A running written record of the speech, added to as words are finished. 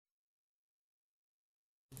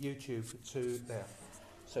YouTube to there,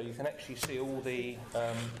 so you can actually see all the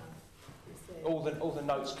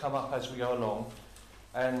notes come up as we go along,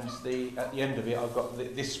 and at the end of it, I've got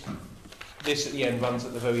this at the end runs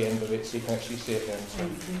at the very end of it, so you can actually see it then. So,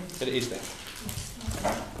 but it is there.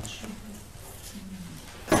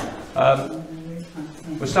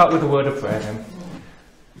 We'll start with a word of prayer then.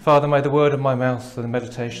 Father, may the word of my mouth and the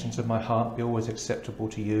meditations of my heart be always acceptable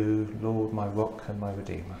to you, Lord, my rock and my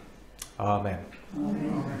redeemer. Amen.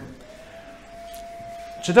 Amen.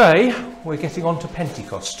 Today we're getting on to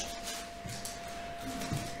Pentecost.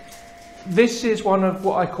 This is one of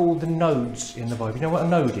what I call the nodes in the Bible. You know what a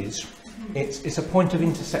node is? It's a point of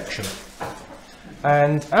intersection.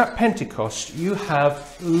 And at Pentecost you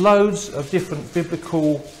have loads of different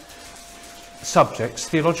biblical subjects,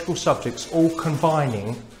 theological subjects, all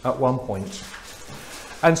combining at one point.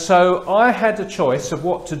 And so I had a choice of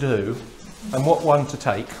what to do and what one to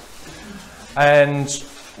take. And,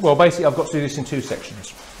 well, basically I've got to do this in two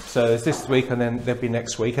sections. So there's this week and then there'll be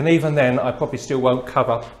next week. And even then I probably still won't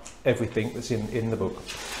cover everything that's in the book.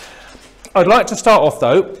 I'd like to start off,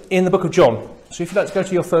 though, in the book of John. So if you'd like to go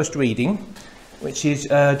to your first reading, which is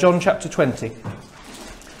John chapter 20.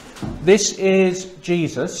 This is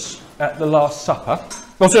Jesus at the Last Supper.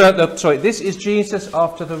 Oh, sorry, this is Jesus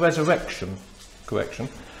after the resurrection. Correction.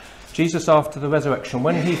 Jesus after the resurrection.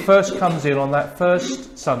 When he first comes in on that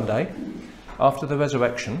first Sunday after the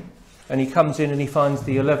resurrection, and he comes in and he finds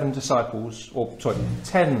the 10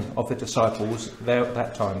 of the disciples there at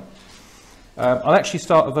that time. I'll actually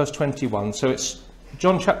start at verse 21. So it's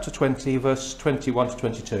John chapter 20, verse 21 to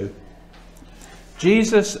 22.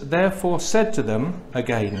 Jesus therefore said to them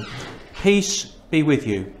again, "Peace be with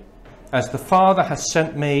you. As the Father has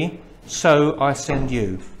sent me, so I send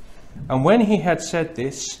you." And when he had said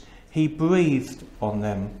this, he breathed on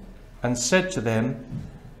them and said to them,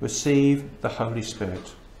 "Receive the Holy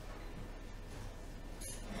Spirit."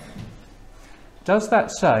 Does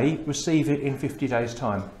that say receive it in 50 days'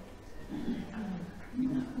 time?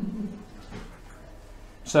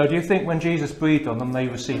 So do you think when Jesus breathed on them, they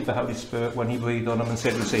received the Holy Spirit when he breathed on them and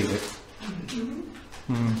said receive it?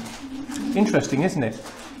 Interesting, isn't it?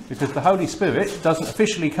 Because the Holy Spirit doesn't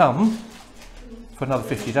officially come for another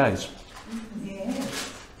 50 days. Yeah.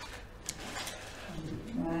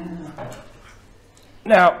 Wow.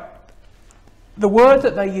 Now, the word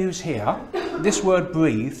that they use here, this word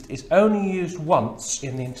breathed, is only used once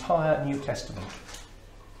in the entire New Testament.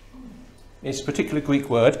 It's a particular Greek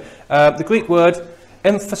word. The Greek word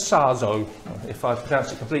emphasazo, if I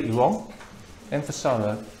pronounce it completely wrong,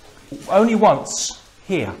 emphasazo, only once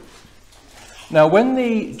here. Now, when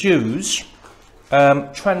the Jews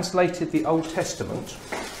translated the Old Testament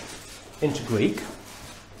into Greek,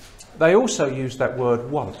 they also used that word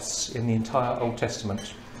once in the entire Old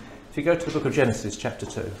Testament. If you go to the book of Genesis, chapter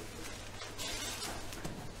 2.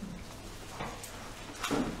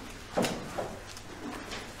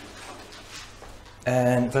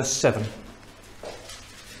 And verse 7.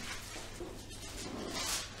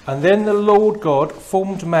 "And then the Lord God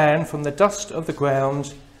formed man from the dust of the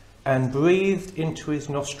ground and breathed into his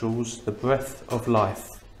nostrils the breath of life,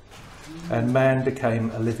 and man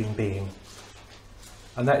became a living being."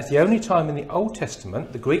 And that is the only time in the Old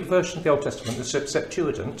Testament, the Greek version of the Old Testament, the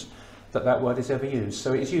Septuagint, that word is ever used.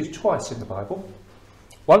 So it is used twice in the Bible.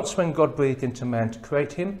 Once when God breathed into man to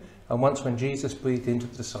create him, and once when Jesus breathed into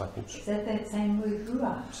the disciples. Is that same word,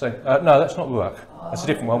 ruach? So, no, that's not ruach. That's a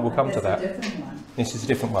different one. We'll come to that. That's a different one. This is a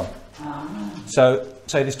different one. Ah. So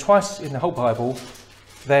there's twice in the whole Bible,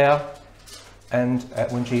 there and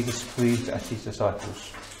when Jesus breathed at his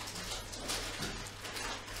disciples.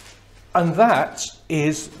 And that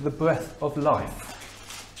is the breath of life.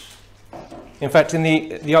 In fact, in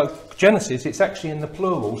the Genesis, it's actually in the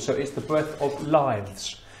plural, so it's the breath of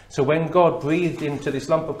lives. So when God breathed into this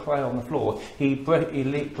lump of clay on the floor, he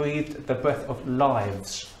breathed the breath of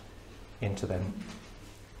lives into them.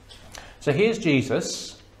 So here's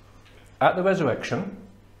Jesus at the resurrection,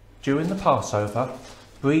 during the Passover,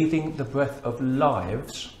 breathing the breath of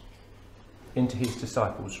lives into his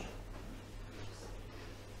disciples.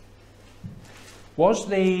 Was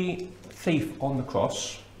the thief on the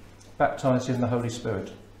cross baptised in the Holy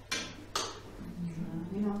Spirit?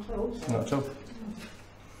 Not at all. Not at all.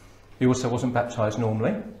 He also wasn't baptised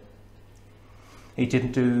normally. He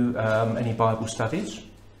didn't do any Bible studies.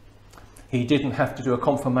 He didn't have to do a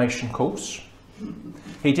confirmation course.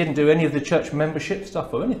 He didn't do any of the church membership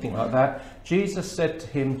stuff or anything like that. Jesus said to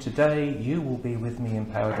him, "Today you will be with me in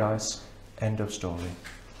paradise." End of story.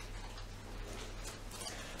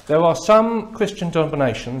 There are some Christian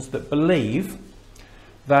denominations that believe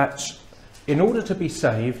that In order to be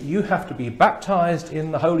saved, you have to be baptized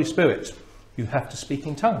in the Holy Spirit. You have to speak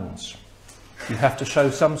in tongues. You have to show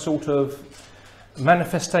some sort of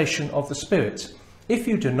manifestation of the Spirit. If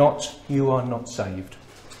you do not, you are not saved.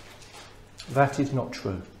 That is not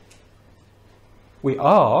true. We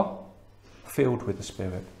are filled with the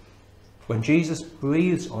Spirit. When Jesus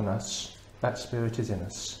breathes on us, that Spirit is in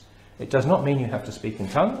us. It does not mean you have to speak in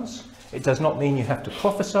tongues. It does not mean you have to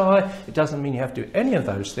prophesy. It doesn't mean you have to do any of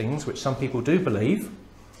those things, which some people do believe.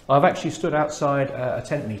 I've actually stood outside a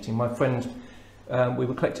tent meeting. My friend, we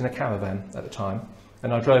were collecting a caravan at the time,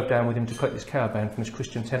 and I drove down with him to collect this caravan from this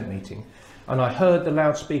Christian tent meeting. And I heard the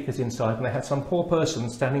loudspeakers inside, and they had some poor person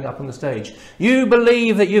standing up on the stage. You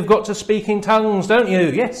believe that you've got to speak in tongues, don't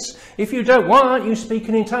you? Yes. If you don't, why aren't you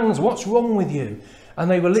speaking in tongues? What's wrong with you?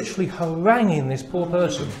 And they were literally haranguing this poor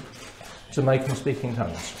person to make him speak in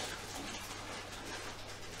tongues.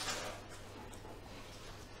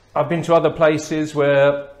 I've been to other places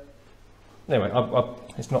where, anyway,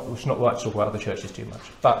 it's not right to talk about other churches too much,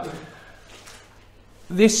 but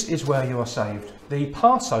this is where you are saved. The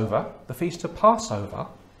Passover, the Feast of Passover,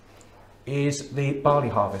 is the barley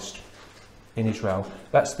harvest in Israel.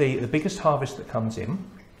 That's the biggest harvest that comes in.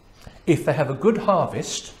 If they have a good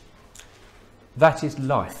harvest, that is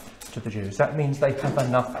life to the Jews. That means they have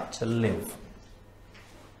enough to live.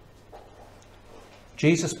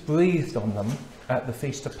 Jesus breathed on them at the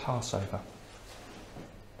Feast of Passover.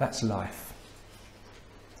 That's life.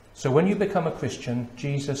 So when you become a Christian,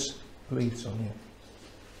 Jesus breathes on you.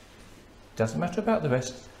 Doesn't matter about the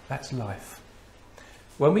rest, that's life.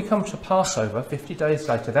 When we come to Passover, 50 days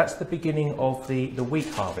later, that's the beginning of the wheat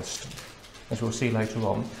harvest, as we'll see later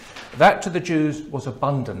on. That to the Jews was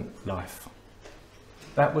abundant life.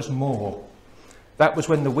 That was more. That was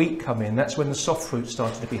when the wheat come in. That's when the soft fruit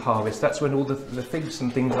started to be harvested. That's when all the figs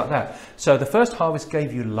and things like that. So the first harvest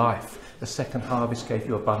gave you life. The second harvest gave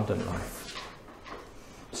you abundant life.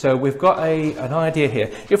 So we've got an idea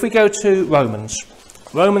here. If we go to Romans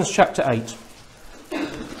chapter 8.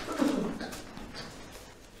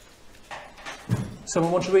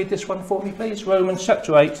 Someone want to read this one for me, please? Romans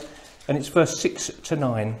chapter 8, and it's verse 6 to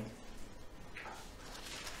 9.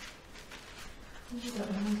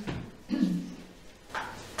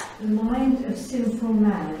 The mind of sinful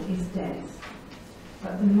man is death,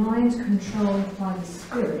 but the mind controlled by the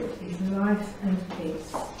Spirit is life and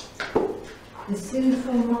peace. The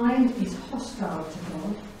sinful mind is hostile to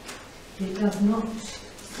God. It does not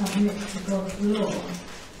submit to God's law,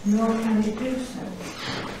 nor can it do so.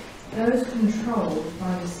 Those controlled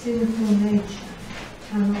by the sinful nature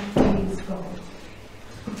cannot please God.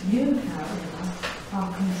 You, however,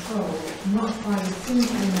 are controlled not by the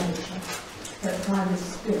sinful nature, but by the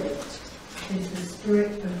Spirit, if the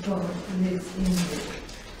Spirit of God lives in you.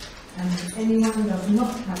 And if anyone does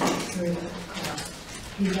not have the Spirit of Christ,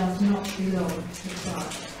 he does not belong to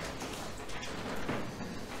Christ.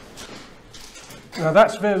 Now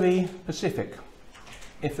that's very specific.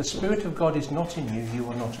 If the Spirit of God is not in you, you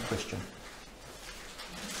are not a Christian.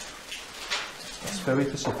 That's very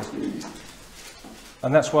specific.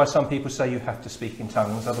 And that's why some people say you have to speak in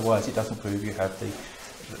tongues, otherwise it doesn't prove you have the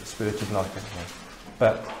Spirit of life anyway.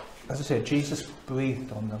 But as I said, Jesus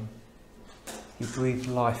breathed on them. He breathed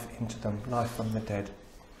life into them, life from the dead.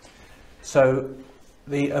 So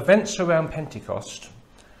the events around Pentecost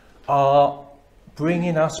are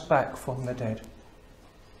bringing us back from the dead.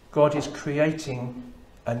 God is creating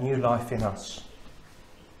a new life in us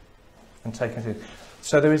and taking it in.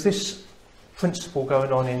 So there is this principle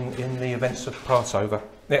going on in the events of Passover,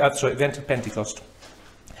 the event of Pentecost.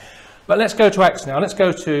 But let's go to Acts now. Let's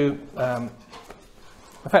go to,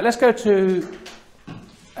 let's go to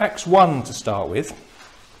Acts 1 to start with.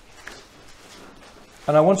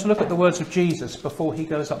 And I want to look at the words of Jesus before he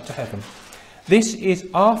goes up to heaven. This is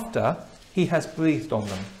after he has breathed on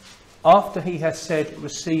them, after he has said,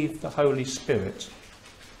 receive the Holy Spirit.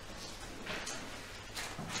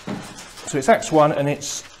 So it's Acts 1 and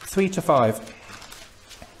it's 3 to 5.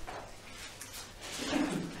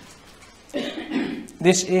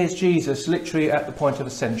 This is Jesus literally at the point of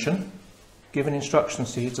ascension, giving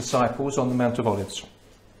instructions to his disciples on the Mount of Olives.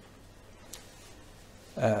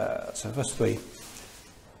 So verse 3.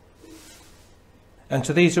 And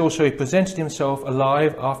to these also he presented himself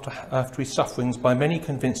alive after his sufferings by many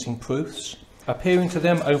convincing proofs, appearing to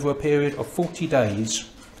them over a period of 40 days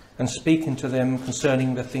and speaking to them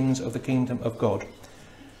concerning the things of the kingdom of God.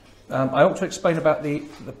 I ought to explain about the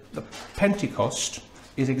Pentecost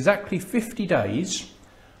is exactly 50 days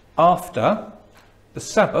after the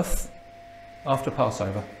Sabbath, after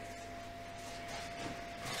Passover.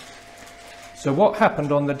 So what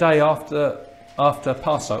happened on the day after after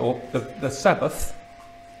Passover, or the Sabbath,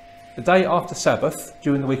 the day after Sabbath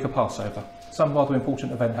during the week of Passover, some rather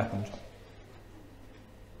important event happened.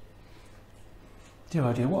 Dear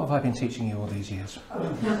oh dear, what have I been teaching you all these years?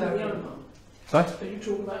 Sorry? Are you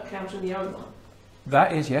talking about counting the Omer?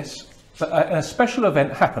 That is, yes. But a special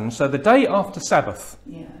event happened. So the day after Sabbath,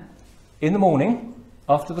 in the morning,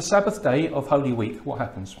 after the Sabbath day of Holy Week, what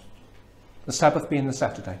happens? The Sabbath being the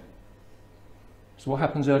Saturday. So what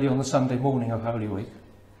happens early on the Sunday morning of Holy Week?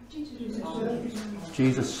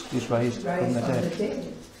 Jesus is raised from the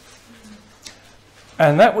dead.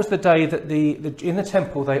 And that was the day that in the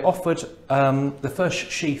temple they offered the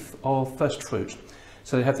first sheaf of first fruit.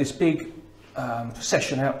 So they have this big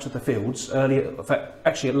procession out to the fields early, in fact,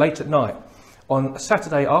 actually late at night. On a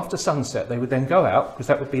Saturday after sunset, they would then go out, because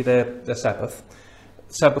that would be their Sabbath.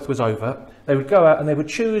 Sabbath was over. They would go out and they would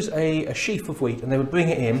choose a sheaf of wheat and they would bring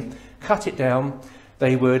it in, cut it down.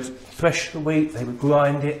 They would thresh the wheat, they would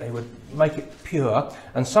grind it, they would make it pure.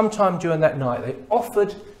 And sometime during that night, they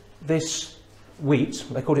offered this wheat,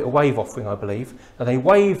 they called it a wave offering, I believe, and they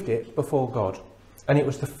waved it before God. And it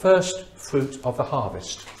was the first fruit of the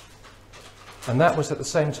harvest. And that was at the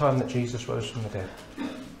same time that Jesus rose from the dead.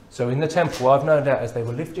 So in the temple, I've known that as they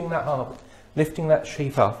were lifting that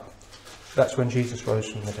sheaf up, that's when Jesus rose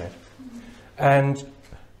from the dead. And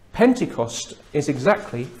Pentecost is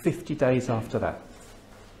exactly 50 days after that.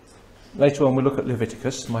 Later on we'll look at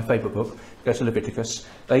Leviticus, my favourite book. Go to Leviticus.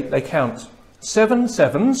 They count 7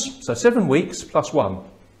 sevens, so 7 weeks plus 1,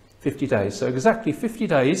 50 days. So exactly 50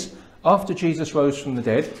 days after Jesus rose from the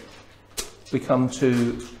dead, we come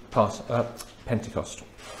to Pentecost.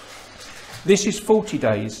 This is 40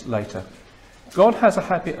 days later. God has a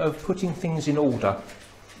habit of putting things in order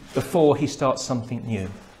before he starts something new.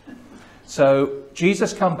 So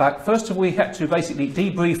Jesus come back. First of all, we had to basically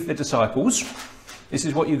debrief the disciples. This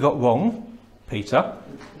is what you got wrong, Peter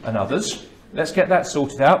and others. Let's get that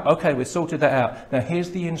sorted out. Okay, we've sorted that out. Now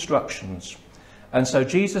here's the instructions. And so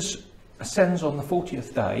Jesus ascends on the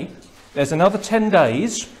 40th day. There's another 10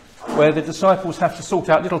 days where the disciples have to sort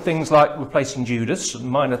out little things like replacing Judas and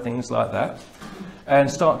minor things like that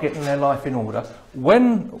and start getting their life in order.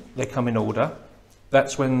 When they come in order,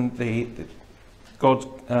 that's when God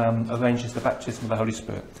arranges the baptism of the Holy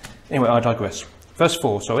Spirit. Anyway, I digress. Verse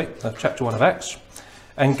 4, chapter 1 of Acts.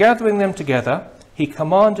 And gathering them together, he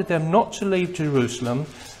commanded them not to leave Jerusalem,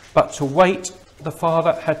 but to wait the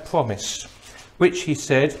Father had promised, which he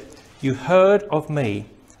said, "You heard of me,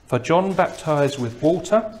 for John baptized with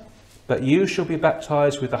water, but you shall be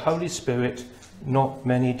baptized with the Holy Spirit not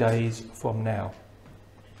many days from now."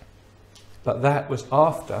 But that was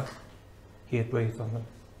after he had breathed on them.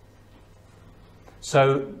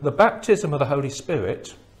 So the baptism of the Holy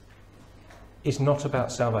Spirit is not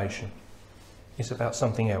about salvation. It's about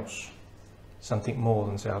something else, something more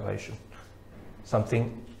than salvation,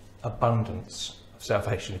 something abundance of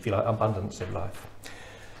salvation, if you like, abundance of life.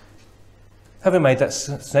 Having made that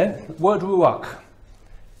said, word ruach,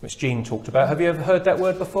 which Jean talked about. Have you ever heard that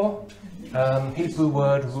word before? Hebrew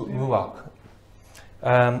word ruach.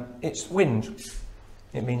 It's wind.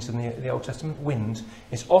 It means in the Old Testament, wind.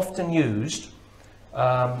 It's often used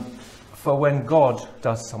for when God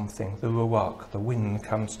does something, the ruach, the wind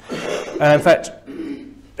comes. In fact,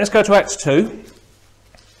 let's go to Acts 2.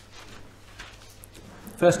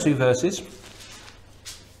 First 2 verses.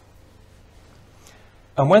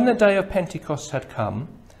 And when the day of Pentecost had come,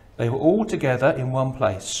 they were all together in one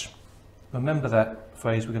place. Remember that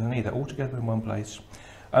phrase, we're going to need that, all together in one place.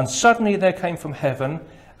 And suddenly there came from heaven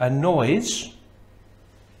a noise,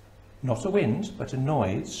 not a wind, but a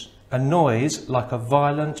noise like a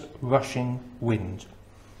violent rushing wind.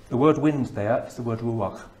 The word wind there is the word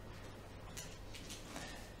ruach.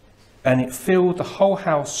 And it filled the whole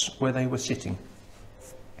house where they were sitting.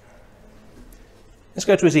 Let's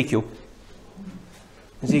go to Ezekiel.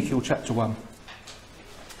 Ezekiel chapter 1.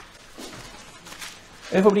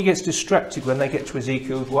 Everybody gets distracted when they get to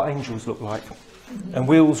Ezekiel with what angels look like. And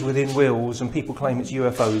wheels within wheels, and people claim it's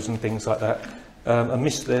UFOs and things like that. And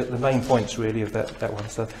miss the main points really of that one.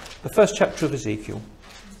 So the first chapter of Ezekiel.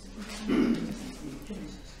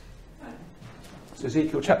 So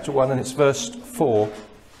Ezekiel chapter 1 and it's verse 4.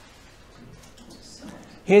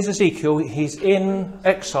 Here's Ezekiel. He's in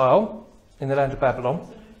exile in the land of Babylon.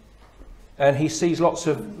 And he sees lots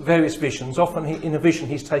of various visions. Often in a vision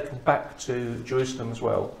he's taken back to Jerusalem as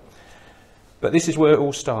well. But this is where it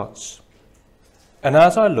all starts. And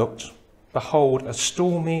as I looked, behold, a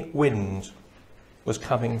stormy wind was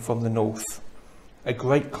coming from the north, a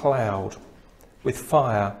great cloud with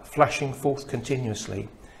fire flashing forth continuously,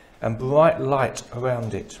 and bright light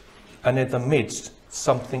around it, and in the midst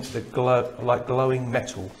something that like glowing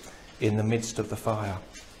metal in the midst of the fire.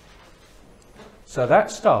 So that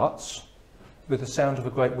starts with the sound of a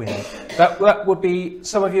great wind. That would be,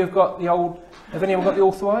 some of you have got the old, have anyone got the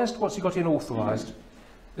authorised? What's he got in authorised?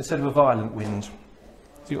 Instead of a violent wind.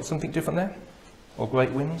 Have you got something different there? Or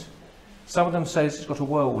great wind? Some of them says it's got a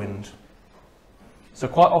whirlwind. So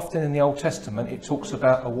quite often in the Old Testament it talks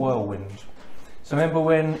about a whirlwind. So remember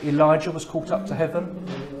when Elijah was caught up to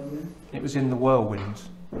heaven? It was in the whirlwind.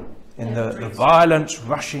 In the violent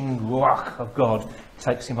rushing ruach of God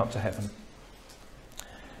takes him up to heaven.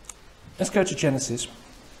 Let's go to Genesis.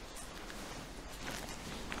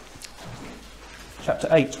 Chapter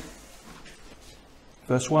 8.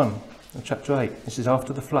 Verse 1 of chapter 8. This is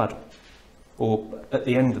after the flood. Or at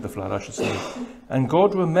the end of the flood, I should say. And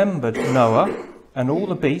God remembered Noah and all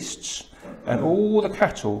the beasts and all the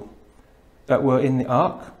cattle that were in the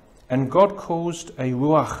ark. And God caused a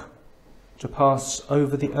ruach to pass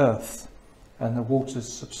over the earth, and the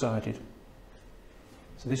waters subsided.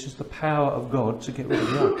 So this is the power of God to get rid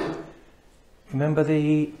of the ark. Remember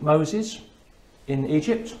Moses in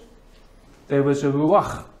Egypt? There was a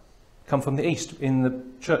ruach come from the east. In the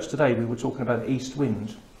church today we were talking about the east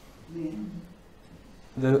wind. Yeah.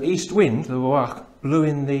 The east wind, the ruach, blew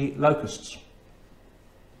in the locusts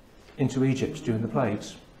into Egypt during the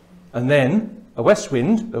plagues. And then a west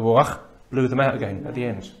wind, the ruach, blew them out again at the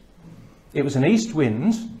end. It was an east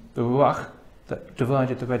wind, the ruach, that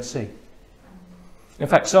divided the Red Sea. In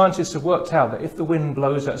fact, scientists have worked out that if the wind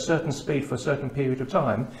blows at a certain speed for a certain period of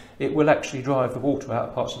time, it will actually drive the water out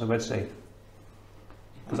of parts of the Red Sea.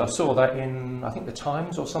 Because I saw that in, I think, the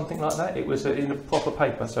Times or something like that. It was in a proper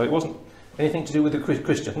paper, so it wasn't anything to do with the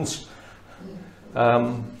Christians.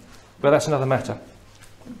 But that's another matter.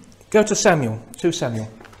 Go to Samuel, 2 Samuel.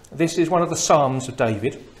 This is one of the Psalms of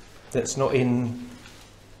David that's not in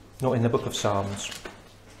the book of Psalms.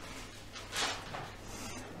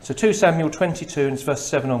 So 2 Samuel 22 and it's verse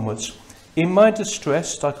 7 onwards. In my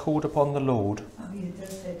distress I called upon the Lord.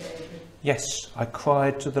 Yes, I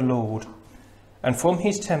cried to the Lord. And from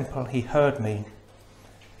his temple he heard me.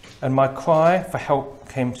 And my cry for help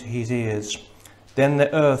came to his ears. Then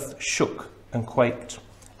the earth shook and quaked.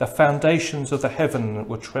 The foundations of the heaven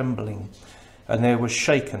were trembling. And they were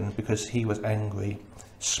shaken because he was angry.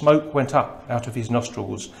 Smoke went up out of his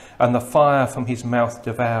nostrils, and the fire from his mouth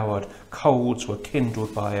devoured. Coals were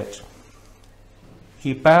kindled by it.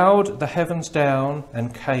 He bowed the heavens down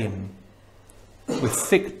and came, with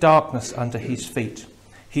thick darkness under his feet.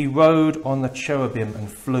 He rode on the cherubim and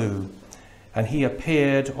flew, and he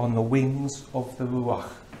appeared on the wings of the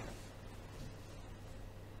ruach.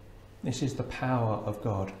 This is the power of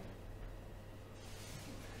God.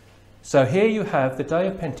 So here you have the day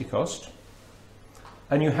of Pentecost,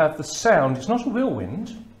 and you have the sound. It's not a real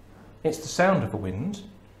wind, it's the sound of a wind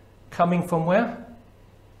coming from where?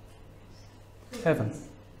 Heaven.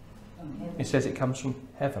 It says it comes from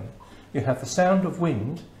heaven. You have the sound of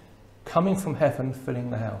wind coming from heaven filling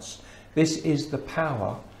the house. This is the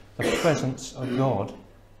power, the presence of God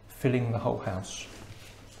filling the whole house.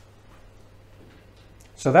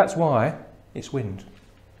 So that's why it's wind.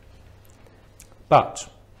 But.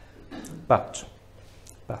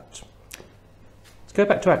 Let's go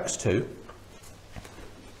back to Acts 2.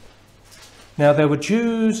 Now there were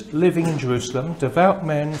Jews living in Jerusalem, devout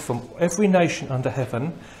men from every nation under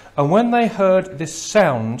heaven, and when they heard this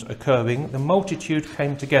sound occurring, the multitude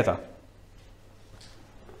came together.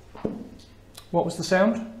 What was the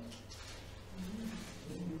sound?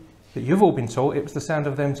 That you've all been told it was the sound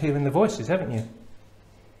of them hearing the voices, haven't you?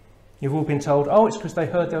 You've all been told, oh, it's because they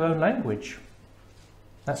heard their own language.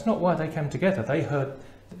 That's not why they came together. They heard,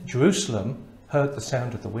 Jerusalem heard the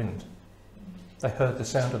sound of the wind. They heard the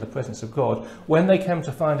sound of the presence of God. When they came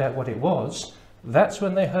to find out what it was, that's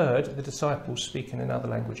when they heard the disciples speaking in other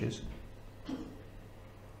languages.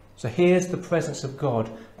 So here's the presence of God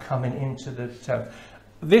coming into the town.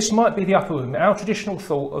 This might be the upper room. Our traditional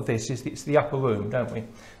thought of this is it's the upper room, don't we?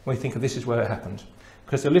 We think of this is where it happened.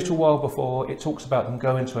 Because a little while before it talks about them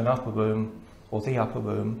going to an upper room, or the upper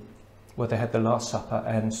room, where they had the Last Supper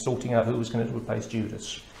and sorting out who was going to replace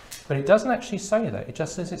Judas. But it doesn't actually say that. It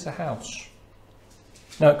just says it's a house.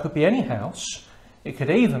 Now, it could be any house. It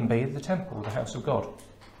could even be the temple, the house of God.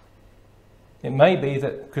 It may be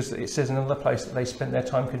that, because it says in another place that they spent their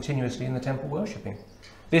time continuously in the temple worshipping.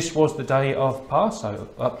 This was the day of Passover,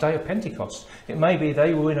 day of Pentecost. It may be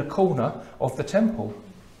they were in a corner of the temple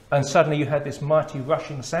and suddenly you had this mighty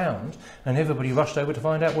rushing sound and everybody rushed over to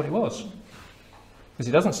find out what it was. Because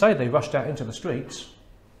it doesn't say they rushed out into the streets.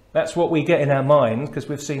 That's what we get in our mind because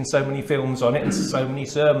we've seen so many films on it and so many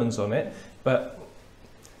sermons on it. But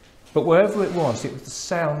But wherever it was the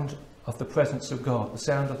sound of the presence of God, the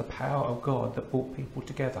sound of the power of God that brought people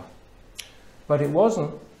together. But it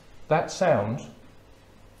wasn't that sound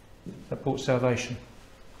that brought salvation.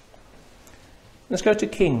 Let's go to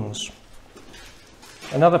Kings.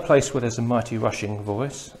 Another place where there's a mighty rushing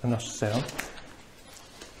voice, a sound.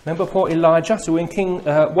 Remember poor Elijah? So we're in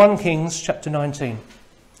 1 Kings chapter 19. Can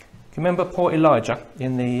you remember poor Elijah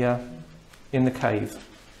in the cave?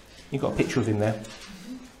 You've got a picture of him there.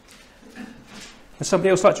 Would somebody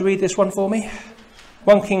else like to read this one for me?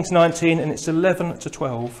 1 Kings 19, and it's 11 to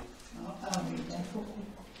 12. I'll read that.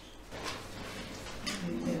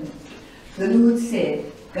 The Lord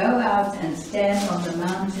said, "Go out and stand on the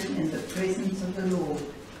mountain in the presence of the Lord,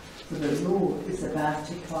 for the Lord is about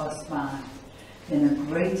to pass by." Then a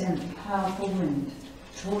great and powerful wind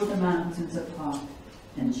tore the mountains apart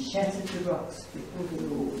and shattered the rocks before the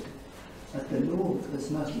Lord. But the Lord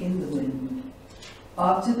was not in the wind.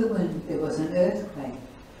 After the wind there was an earthquake,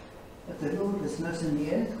 but the Lord was not in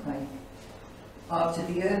the earthquake. After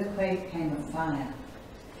the earthquake came a fire,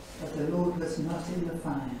 but the Lord was not in the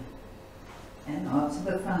fire. And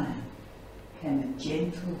after the fire came a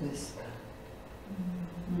gentle whisper.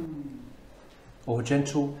 Or a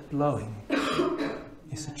gentle blowing.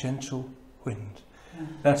 It's a gentle wind.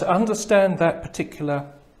 Now, to understand that particular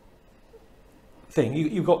thing,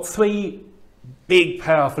 you've got three big,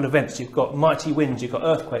 powerful events. You've got mighty winds, you've got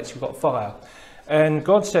earthquakes, you've got fire. And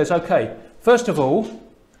God says, okay, first of all,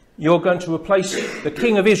 you're going to replace, the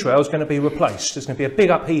king of Israel is going to be replaced. There's going to be a big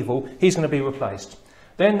upheaval. He's going to be replaced.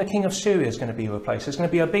 Then the king of Syria is going to be replaced. There's going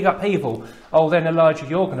to be a big upheaval. Oh, then Elijah,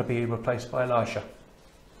 you're going to be replaced by Elisha.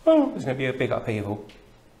 Oh, there's going to be a big upheaval.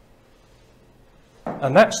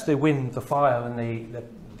 And that's the wind, the fire, and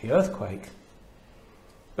the earthquake.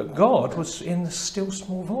 But God was in the still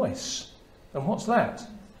small voice. And what's that?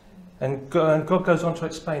 And God goes on to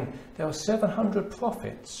explain, there are 700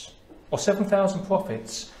 prophets, or 7,000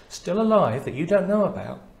 prophets, still alive that you don't know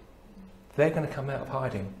about. They're going to come out of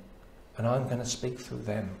hiding, and I'm going to speak through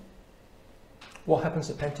them. What happens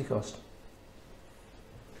at Pentecost?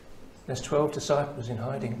 There's 12 disciples in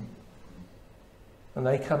hiding, and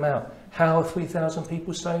they come out. How are 3,000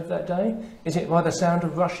 people saved that day? Is it by the sound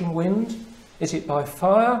of rushing wind? Is it by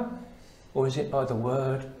fire? Or is it by the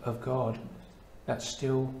word of God? That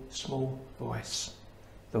still small voice.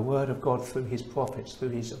 The word of God through his prophets, through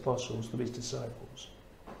his apostles, through his disciples.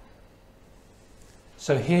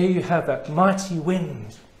 So here you have that mighty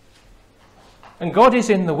wind. And God is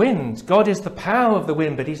in the wind. God is the power of the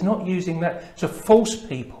wind, but he's not using that to force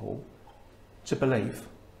people to believe.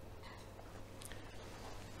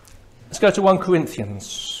 Let's go to 1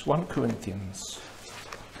 Corinthians. 1 Corinthians.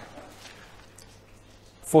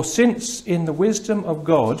 For since in the wisdom of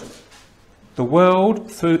God, the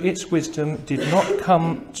world through its wisdom did not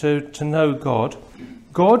come to know God,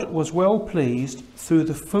 God was well pleased through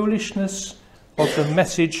the foolishness of the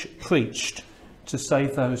message preached to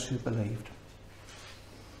save those who believed.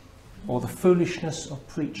 Or the foolishness of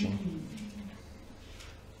preaching.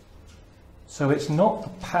 So it's not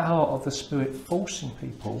the power of the Spirit forcing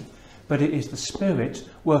people, but it is the Spirit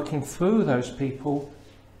working through those people,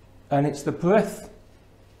 and it's the breath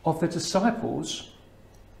of the disciples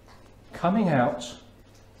coming out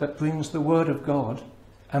that brings the word of God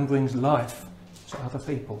and brings life to other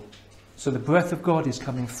people. So the breath of God is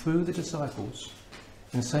coming through the disciples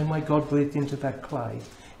in the same way God breathed into that clay,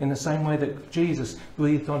 in the same way that Jesus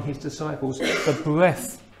breathed on his disciples. The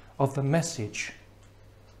breath of the message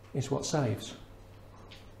is what saves.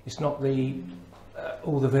 It's not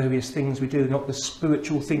all the various things we do, not the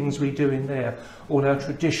spiritual things we do in there, all our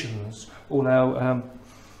traditions, all our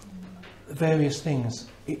various things.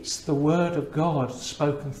 It's the word of God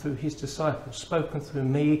spoken through his disciples, spoken through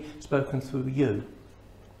me, spoken through you,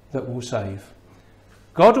 that will save.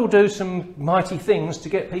 God will do some mighty things to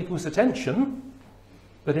get people's attention,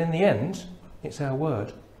 but in the end, it's our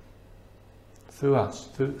word through us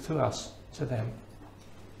to them.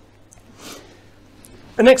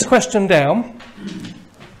 The next question down.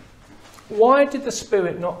 Why did the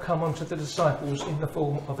Spirit not come onto the disciples in the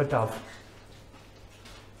form of a dove?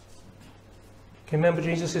 Can you remember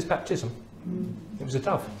Jesus' baptism? It was a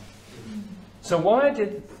dove. So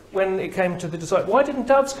when it came to the disciples, why didn't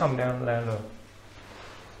doves come down and land on them?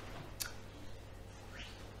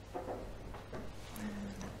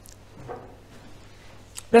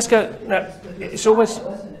 Let's go. Now, it's always...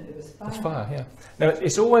 It's fire, yeah. Now,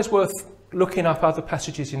 it's always worth looking up other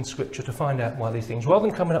passages in Scripture to find out why these things, rather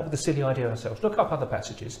than coming up with a silly idea ourselves. Look up other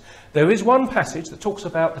passages. There is one passage that talks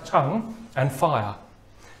about the tongue and fire.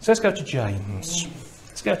 So let's go to James.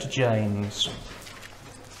 Let's go to James.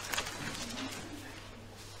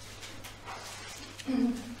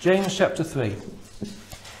 James chapter 3.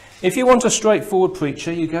 If you want a straightforward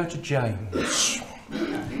preacher, you go to James.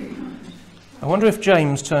 I wonder if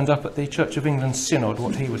James turned up at the Church of England Synod,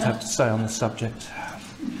 what he would have to say on the subject.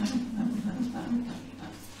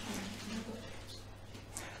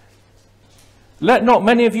 Let not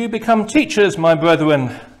many of you become teachers, my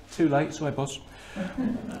brethren. Too late, sorry, boss.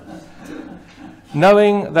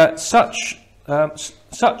 Knowing that such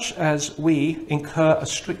as we incur a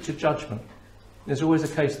stricter judgment. There's always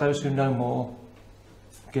a case those who know more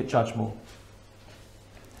get judged more.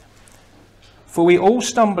 For we all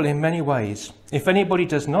stumble in many ways. If anybody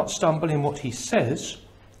does not stumble in what he says,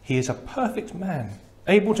 he is a perfect man,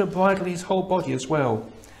 able to bridle his whole body as well.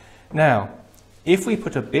 Now, if we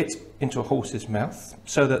put a bit into a horse's mouth,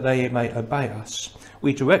 so that they may obey us,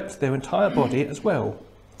 we direct their entire body as well.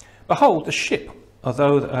 Behold, the ship,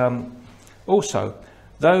 though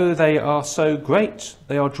they are so great,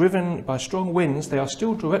 they are driven by strong winds, they are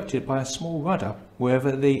still directed by a small rudder,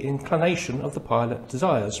 wherever the inclination of the pilot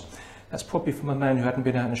desires. That's probably from a man who hadn't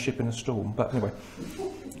been out in a ship in a storm, but anyway.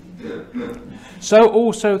 So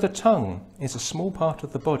also the tongue is a small part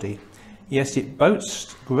of the body, yes, it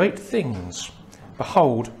boasts great things.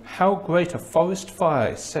 Behold, how great a forest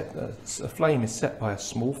fire is set, a flame is set by a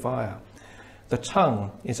small fire. The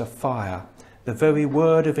tongue is a fire, the very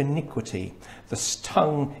word of iniquity. The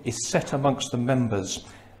tongue is set amongst the members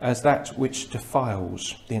as that which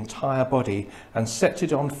defiles the entire body, and sets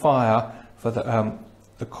it on fire for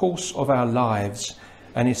the course of our lives,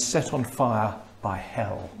 and is set on fire by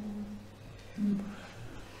hell.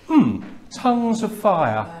 Tongues of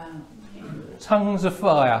fire. Tongues of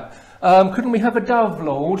fire. Couldn't we have a dove,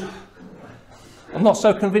 Lord? I'm not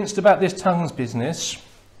so convinced about this tongues business.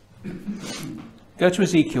 Go to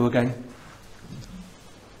Ezekiel again.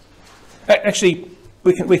 Actually,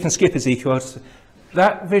 we can skip Ezekiel.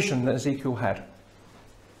 That vision that Ezekiel had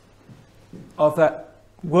of that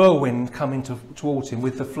whirlwind coming towards him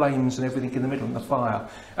with the flames and everything in the middle and the fire.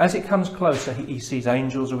 As it comes closer, he sees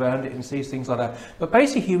angels around it and sees things like that. But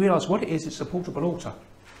basically he realised what it is, it's a portable altar.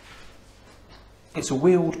 It's a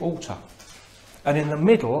wheeled altar. And in the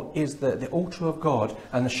middle is the altar of God,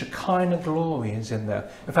 and the Shekinah glory is in there.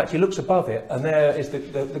 In fact, he looks above it, and there is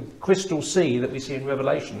the crystal sea that we see in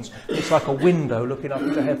Revelations. It's like a window looking up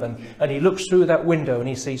into heaven, and he looks through that window and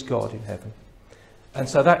he sees God in heaven. And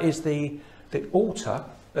so that is the altar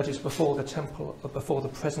that is before the temple, before the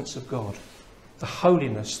presence of God. The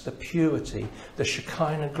holiness, the purity, the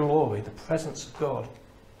Shekinah glory, the presence of God.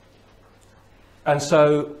 And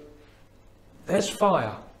so there's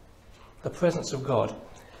fire, the presence of God.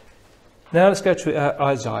 Now let's go to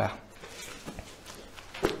Isaiah.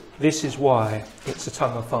 This is why it's a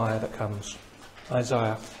tongue of fire that comes.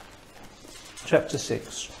 Isaiah chapter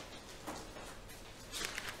 6.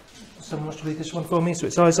 Someone wants to read this one for me? So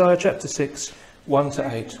it's Isaiah chapter 6, 1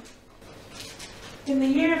 to 8. In the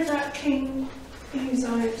year of that king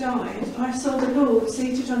Uzziah died, I saw the Lord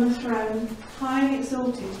seated on a throne, high and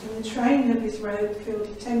exalted, and the train of his robe filled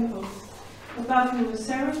the temple. Above him were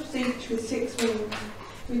seraphs, each with 6 wings.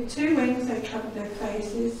 With 2 wings they covered their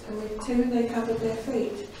faces, and with 2 they covered their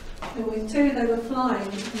feet. And with 2 they were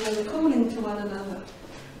flying, and they were calling to one another,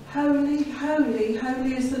 Holy, holy,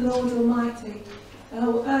 holy is the Lord Almighty. The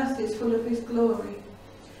whole earth is full of his glory.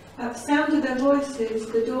 At the sound of their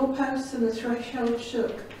voices, the doorposts and the threshold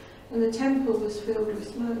shook, and the temple was filled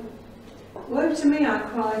with smoke. Woe to me, I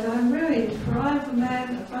cried, I am ruined, for I am a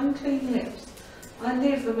man of unclean lips. I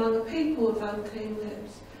live among a people of unclean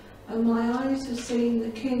lips, and my eyes have seen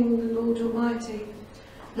the King, the Lord Almighty.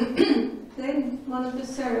 Then one of the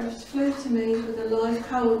seraphs flew to me with a live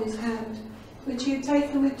coal in his hand, which he had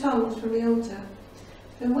taken with tongs from the altar.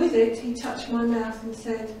 And with it he touched my mouth and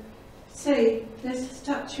said, See, this has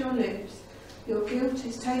touched your lips. Your guilt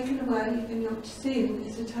is taken away, and your sin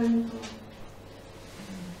is atoned for.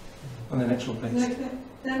 On the next one, please.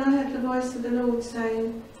 Then I heard the voice of the Lord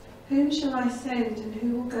saying, Whom shall I send, and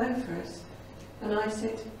who will go for us? And I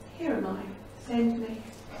said, Here am I, send me.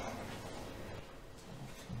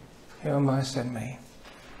 Here am I, send me.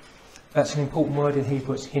 That's an important word in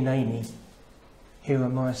Hebrew, it's hineni. Here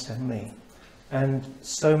am I, send me. And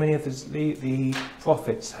so many of the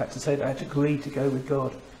prophets had to say they had to agree to go with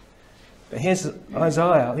God. But here's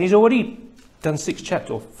Isaiah. He's already done 6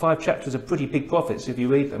 chapters, or 5 chapters of pretty big prophets if you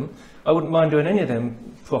read them. I wouldn't mind doing any of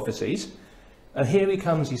them prophecies. And here he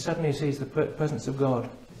comes, he suddenly sees the presence of God.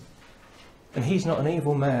 And he's not an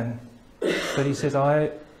evil man, but he says,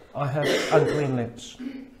 I have unclean lips.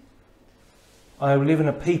 I live in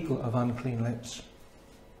a people of unclean lips.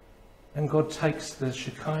 And God takes the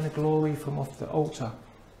Shekinah glory from off the altar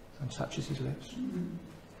and touches his lips.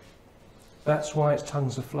 That's why it's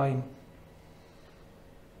tongues of flame.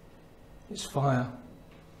 It's fire.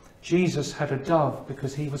 Jesus had a dove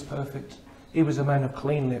because he was perfect. He was a man of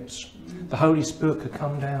clean lips. The Holy Spirit could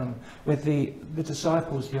come down. With the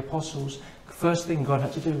disciples, the apostles, the first thing God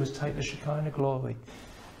had to do was take the Shekinah glory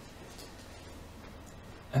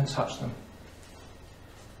and touch them.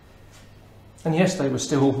 And yes, they were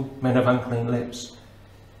still men of unclean lips.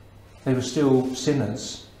 They were still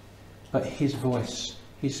sinners. But his voice,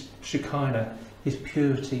 his Shekinah, his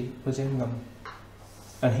purity was in them.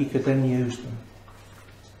 And he could then use them.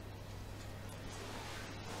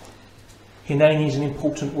 Hineni is an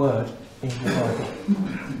important word in the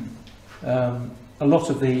Bible. A lot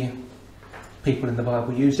of the people in the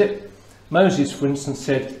Bible use it. Moses, for instance,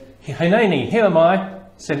 said, Hineni, here am I,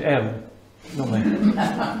 said Aaron, not me.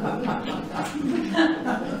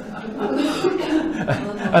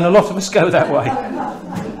 And a lot of us go that way.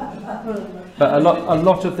 But a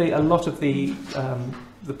lot of the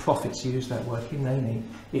prophets use that word, Hineni.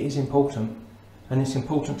 It is important, and it's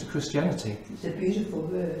important to Christianity. It's a beautiful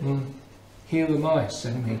word. Here am I,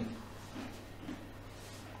 send me.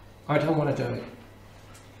 I don't want to do it,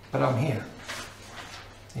 but I'm here.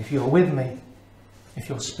 If you're with me, if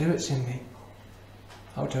your Spirit's in me,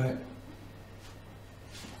 I'll do it.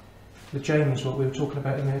 With James, what we were talking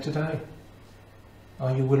about in there today.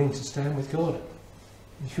 Are you willing to stand with God?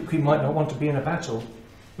 We might not want to be in a battle.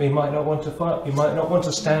 We might not want to fight. We might not want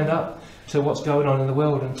to stand up to what's going on in the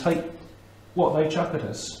world and take what they chuck at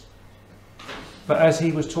us. But as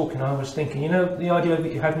he was talking, I was thinking, you know, the idea of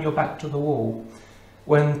you having your back to the wall,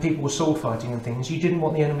 when people were sword fighting and things, you didn't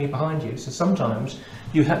want the enemy behind you. So sometimes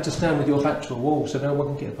you had to stand with your back to a wall so no one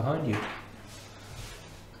can get behind you.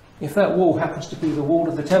 If that wall happens to be the wall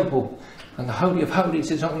of the temple and the Holy of Holies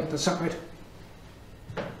is on the other side,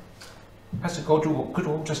 that's a good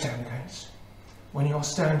wall to stand against. When you're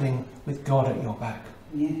standing with God at your back,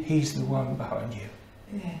 He's the one behind you.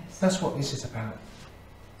 Yes. That's what this is about.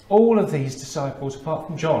 All of these disciples, apart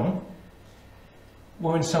from John,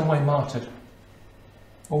 were in some way martyred.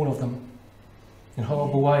 All of them. In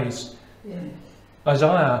horrible ways. Yeah.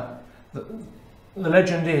 Isaiah, the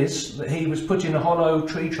legend is that he was put in a hollow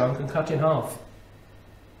tree trunk and cut in half.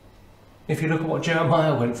 If you look at what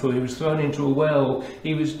Jeremiah went through, he was thrown into a well,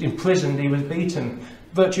 he was imprisoned, he was beaten.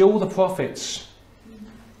 Virtually all the prophets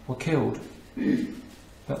were killed.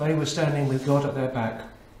 But they were standing with God at their back.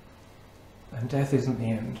 And death isn't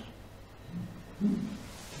the end.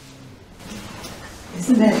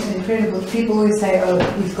 Isn't that incredible? People always say, oh,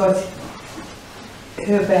 he's got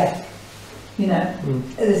her back. You know,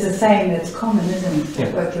 there's a saying that's common, isn't it?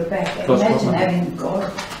 You've got your back. Imagine having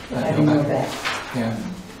God having your back. Yeah.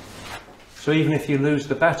 So even if you lose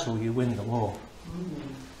the battle, you win the war.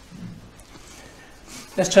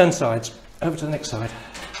 Let's turn sides. Over to the next side.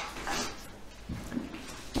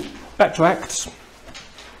 Back to Acts.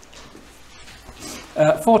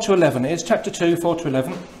 4 to 11 is chapter 2, 4 to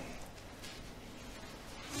 11.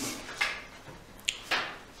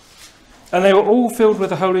 And they were all filled with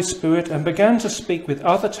the Holy Spirit and began to speak with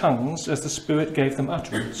other tongues as the Spirit gave them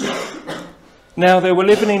utterance. Now there were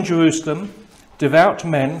living in Jerusalem devout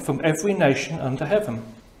men from every nation under heaven.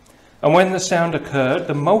 And when the sound occurred,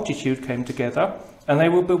 the multitude came together, and they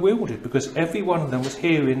were bewildered, because every one of them was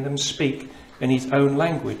hearing them speak in his own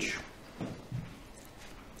language.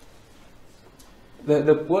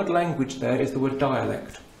 The word language there is the word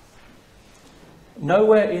dialect.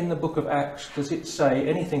 Nowhere in the book of Acts does it say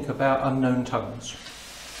anything about unknown tongues.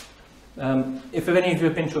 If any of you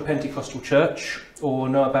have been to a Pentecostal church or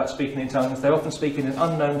know about speaking in tongues, they often speak in an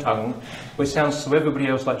unknown tongue which sounds to everybody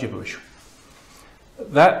else like gibberish.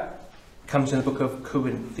 That comes in the book of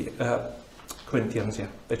Corinthians, yeah,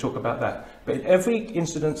 they talk about that. But in every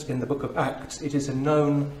incident in the book of Acts, it is a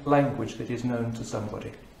known language that is known to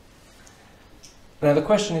somebody. Now the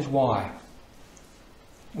question is why?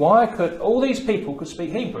 Why could all these people could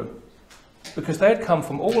speak Hebrew? Because they had come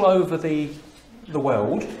from all over the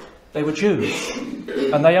world. They were Jews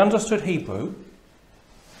and they understood Hebrew.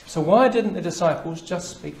 So why didn't the disciples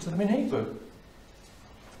just speak to them in Hebrew?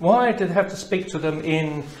 Why did they have to speak to them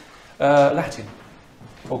in Latin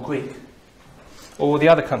or Greek or the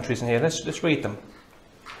other countries in here? Let's read them.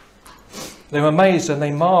 They were amazed and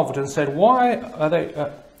they marvelled and said, why are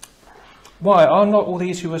not all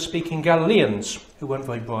these who are speaking Galileans, who weren't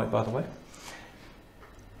very bright, by the way?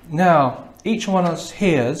 Now, each one of us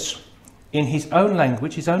hears in his own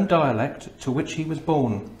language, his own dialect, to which he was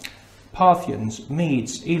born. Parthians,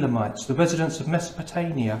 Medes, Elamites, the residents of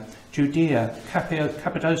Mesopotamia, Judea,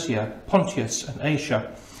 Cappadocia, Pontus and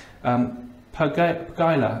Asia,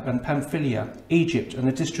 Pergila and Pamphylia, Egypt and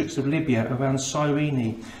the districts of Libya around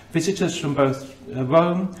Cyrene, visitors from both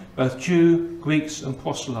Rome, both Jew, Greeks and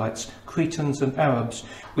proselytes, Cretans and Arabs.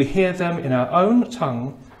 We hear them in our own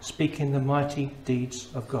tongue speaking the mighty deeds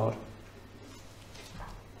of God.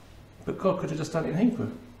 But God could have just done it in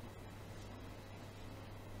Hebrew.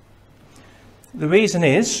 The reason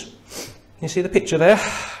is, you see the picture there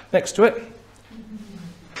next to it?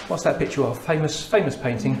 What's that picture of? Famous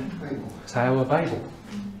painting. Tower of Babel.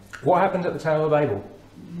 What happened at the Tower of Babel?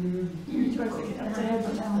 Yeah.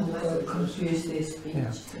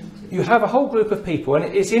 You have a whole group of people, and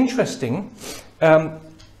it's interesting.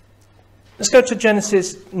 Let's go to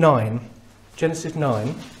Genesis 9. Genesis 9,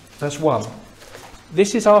 verse 1.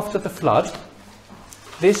 This is after the flood.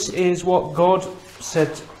 This is what God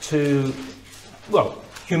said to, well,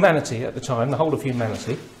 humanity at the time, the whole of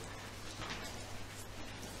humanity,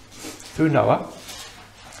 through Noah.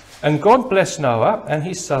 And God blessed Noah and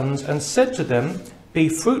his sons and said to them, be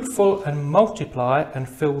fruitful and multiply and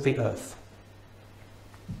fill the earth.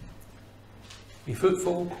 Be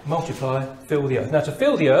fruitful, multiply, fill the earth. Now to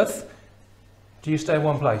fill the earth, do you stay in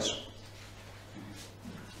one place?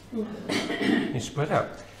 You spread out.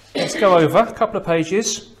 Let's go over a couple of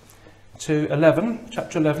pages to 11,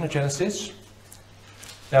 chapter 11 of Genesis.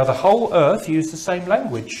 Now the whole earth used the same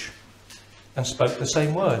language and spoke the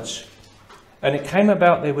same words. And it came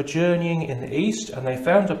about they were journeying in the east, and they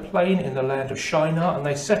found a plain in the land of Shinar, and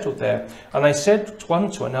they settled there. And they said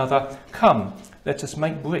one to another, come, let us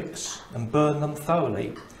make bricks and burn them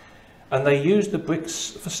thoroughly. And they used the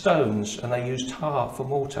bricks for stones, and they used tar for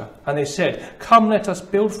mortar. And they said, come, let us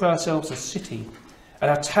build for ourselves a city,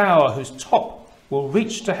 and a tower whose top will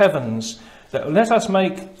reach to heavens. That let us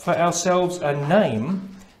make for ourselves a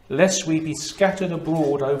name, lest we be scattered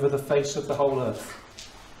abroad over the face of the whole earth.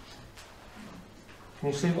 Can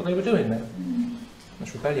you see what they were doing there?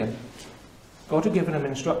 That's rebellion. God had given them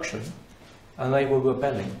instruction, and they were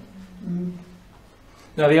rebelling.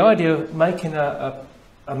 Now the idea of making a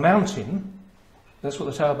mountain, that's what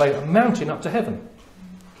the Tower of Babel, a mountain up to heaven.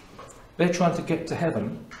 They're trying to get to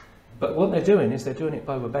heaven, but what they're doing is they're doing it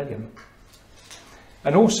by rebellion.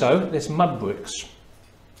 And also, there's mud bricks.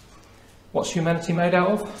 What's humanity made out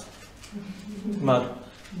of? Mud.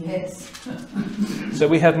 Yes. So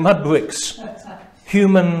we have mud bricks.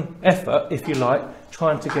 Human effort, if you like,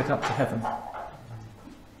 trying to get up to heaven.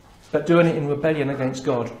 But doing it in rebellion against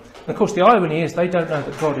God. And of course the irony is they don't know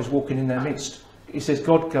that God is walking in their midst. He says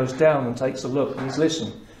God goes down and takes a look and he's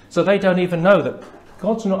listening. So they don't even know that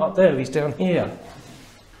God's not up there, he's down here.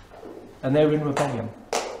 And they're in rebellion.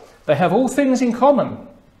 They have all things in common.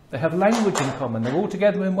 They have language in common. They're all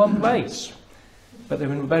together in one place. But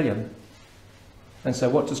they're in rebellion. And so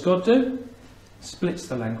what does God do? Splits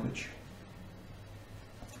the language.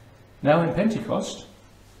 Now in Pentecost,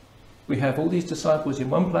 we have all these disciples in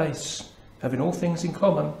one place, having all things in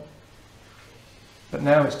common. But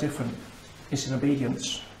now it's different. It's in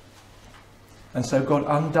obedience. And so God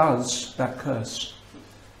undoes that curse.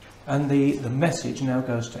 And the message now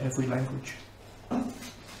goes to every language.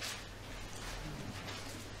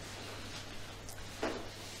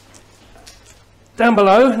 Down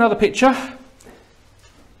below, another picture.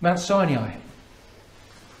 Mount Sinai.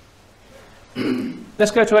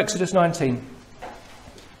 Let's go to Exodus 19.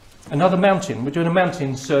 Another mountain. We're doing a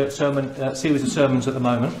mountain sermon, series of sermons at the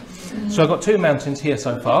moment. So I've got two mountains here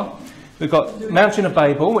so far. We've got Mountain of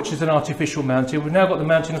Babel, which is an artificial mountain. We've now got the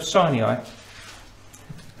Mountain of Sinai.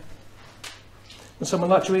 Would someone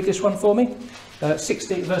like to read this one for me? Verse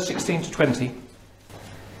 16 to 20.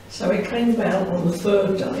 So it came about on the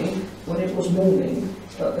third day, when it was morning,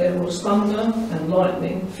 that there was thunder and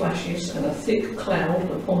lightning, flashes, and a thick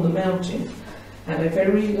cloud upon the mountain, and a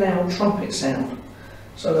very loud trumpet sound,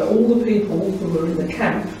 so that all the people who were in the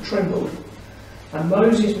camp trembled. And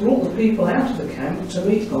Moses brought the people out of the camp to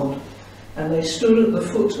meet God, and they stood at the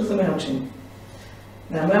foot of the mountain.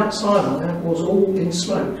 Now Mount Sinai was all in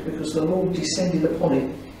smoke, because the Lord descended upon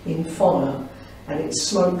it in fire, and its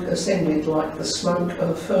smoke ascended like the smoke of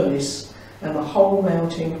a furnace, and the whole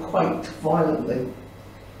mountain quaked violently.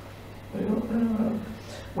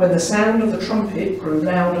 When the sound of the trumpet grew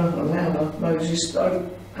louder and louder, Moses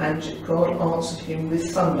spoke, and God answered him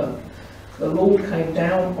with thunder. The Lord came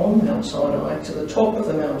down on Mount Sinai to the top of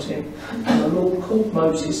the mountain, and the Lord called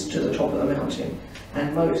Moses to the top of the mountain,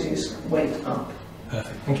 and Moses went up.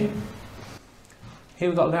 Perfect, thank you. Here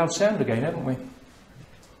we've got loud sound again, haven't we?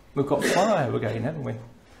 We've got fire again, haven't we?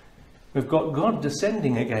 We've got God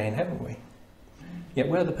descending again, haven't we? Yet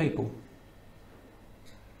where are the people?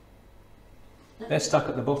 They're stuck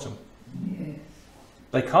at the bottom. Yes.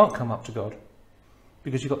 They can't come up to God.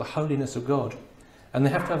 because you've got the holiness of God. And they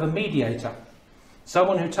have to have a mediator,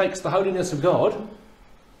 someone who takes the holiness of God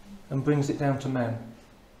and brings it down to man.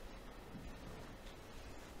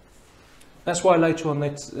 That's why later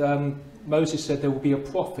on Moses said there will be a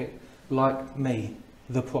prophet like me,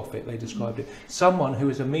 the prophet, they described it. Someone who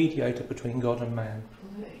is a mediator between God and man.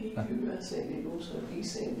 He who ascended also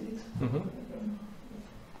descended.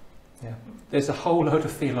 Yeah. There's a whole load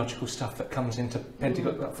of theological stuff that comes into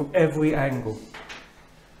Pentecost from every angle.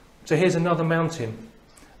 So here's another mountain.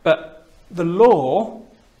 But the law,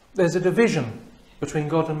 there's a division between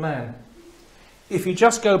God and man. If you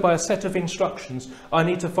just go by a set of instructions, I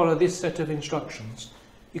need to follow this set of instructions,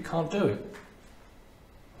 you can't do it.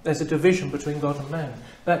 There's a division between God and man.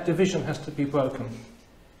 That division has to be broken.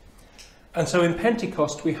 And so in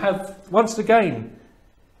Pentecost we have, once again,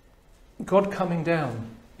 God coming down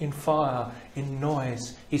in fire, in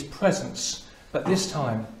noise, his presence. But this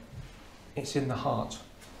time, it's in the heart.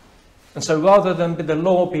 And so rather than the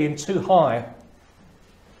law being too high,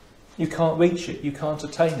 you can't reach it, you can't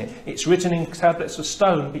attain it. It's written in tablets of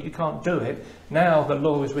stone, but you can't do it. Now the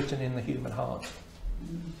law is written in the human heart.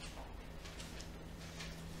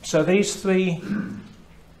 So these three,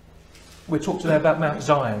 we talked today about Mount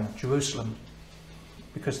Zion, Jerusalem.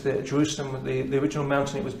 Because Jerusalem, the original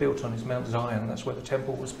mountain it was built on is Mount Zion. That's where the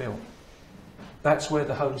temple was built. That's where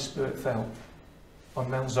the Holy Spirit fell, on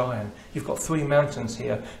Mount Zion. You've got three mountains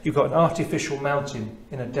here. You've got an artificial mountain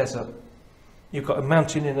in a desert. You've got a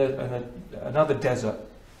mountain in another desert,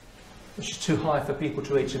 which is too high for people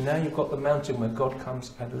to reach. And now you've got the mountain where God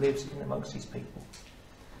comes and lives in amongst his people.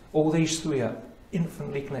 All these three are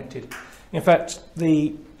infinitely connected. In fact,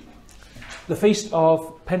 the feast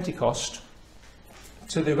of Pentecost,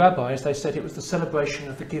 to the rabbis, they said it was the celebration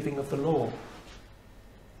of the giving of the law.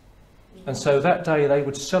 And so that day they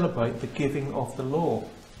would celebrate the giving of the law.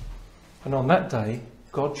 And on that day,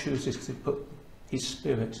 God chooses to put his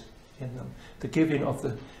Spirit in them. The giving of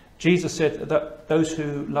the... Jesus said that those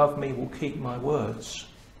who love me will keep my words.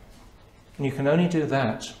 And you can only do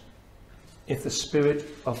that if the Spirit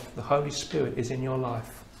of the Holy Spirit is in your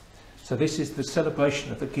life. So this is the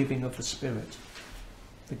celebration of the giving of the Spirit.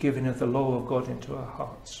 The giving of the law of God into our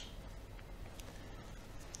hearts.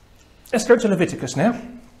 Let's go to Leviticus now.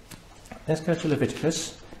 Let's go to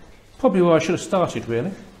Leviticus. Probably where I should have started,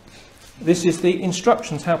 really. This is the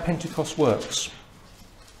instructions how Pentecost works.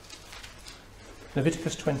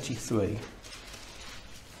 Leviticus 23.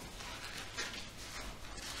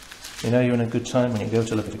 You know you're in a good time when you go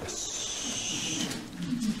to Leviticus.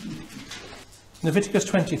 Leviticus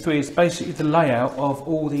 23 is basically the layout of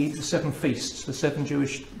all the seven feasts, the seven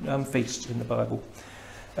Jewish feasts in the Bible.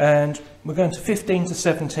 And we're going to 15 to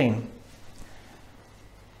 17.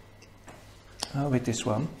 I'll read this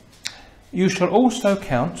one. You shall also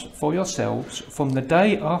count for yourselves from the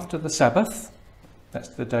day after the Sabbath, that's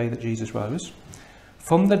the day that Jesus rose,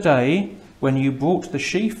 from the day when you brought the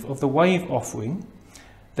sheaf of the wave offering,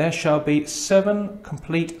 there shall be 7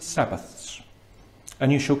 complete Sabbaths.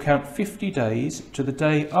 And you shall count 50 days to the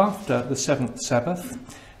day after the 7th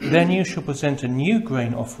Sabbath. Then you shall present a new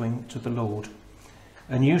grain offering to the Lord.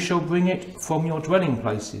 And you shall bring it from your dwelling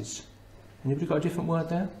places. Anybody got a different word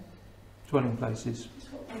there? Dwelling places.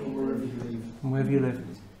 From wherever you live. From wherever you live.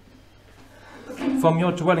 From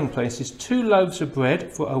your dwelling places, 2 loaves of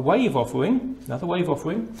bread for a wave offering, another wave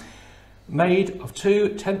offering, made of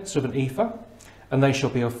 2/10 of an ephah, and they shall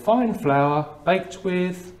be of fine flour, baked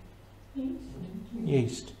with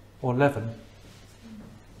yeast or leaven,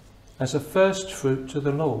 as a first fruit to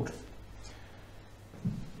the Lord.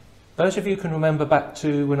 Those of you who can remember back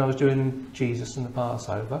to when I was doing Jesus and the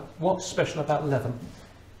Passover, what's special about leaven?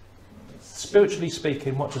 Spiritually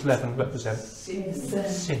speaking, what does leaven represent? Sin.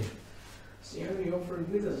 Sin. It's the only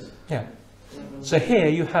offering with us. Yeah. So here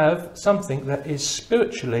you have something that is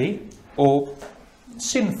spiritually or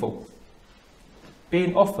sinful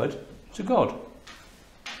being offered to God.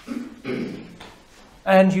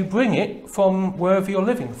 And you bring it from wherever you're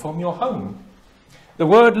living, from your home. The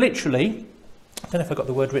word literally, I don't know if I got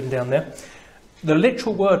the word written down there, the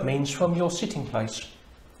literal word means from your sitting place,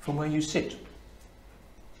 from where you sit.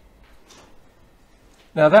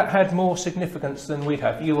 Now that had more significance than we'd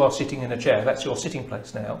have. You are sitting in a chair, that's your sitting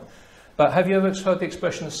place now. But have you ever heard the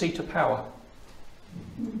expression the seat of power?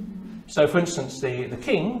 So for instance, the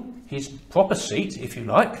king, his proper seat, if you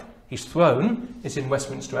like, his throne is in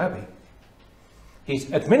Westminster Abbey.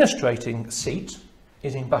 His administrating seat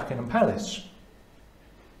is in Buckingham Palace.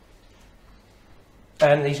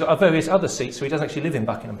 And he's got various other seats, so he doesn't actually live in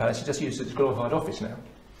Buckingham Palace, he just uses his glorified office now.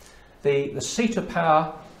 The seat of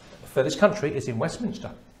power for this country is in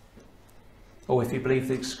Westminster. or if you believe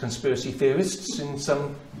these conspiracy theorists, in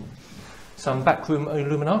some backroom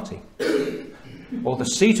Illuminati. Or the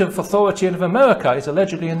seat of authority of America is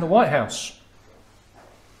allegedly in the White House.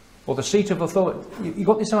 Or the seat of authority, you've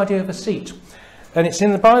got this idea of a seat. And it's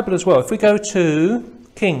in the Bible as well. If we go to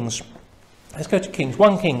Kings, let's go to Kings,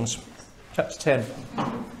 1 Kings, chapter 10.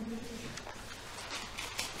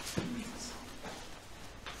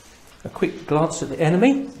 A quick glance at the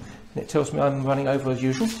enemy, and it tells me I'm running over as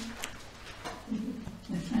usual.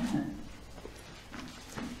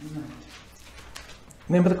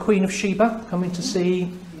 Remember the Queen of Sheba coming to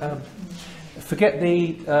see, forget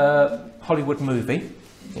the Hollywood movie,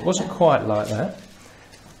 it wasn't quite like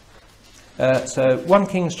that. So 1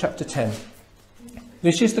 Kings chapter 10.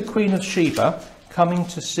 This is the Queen of Sheba coming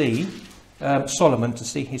to see Solomon, to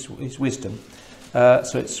see his wisdom.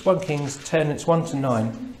 So it's 1 Kings 10, it's 1 to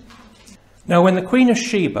 9. Now when the Queen of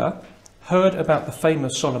Sheba heard about the fame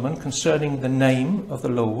of Solomon concerning the name of the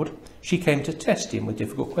Lord, she came to test him with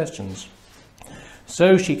difficult questions.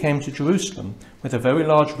 So she came to Jerusalem with a very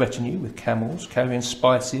large retinue, with camels carrying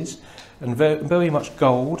spices and very much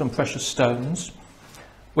gold and precious stones.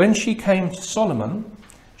 When she came to Solomon,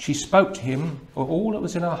 she spoke to him of all that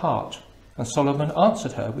was in her heart, and Solomon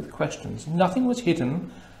answered her with questions. Nothing was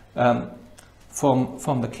hidden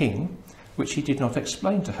from the king, which he did not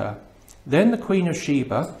explain to her. Then the Queen of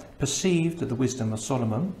Sheba perceived the wisdom of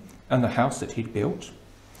Solomon, and the house that he'd built,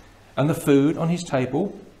 and the food on his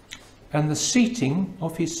table, and the seating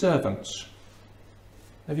of his servants.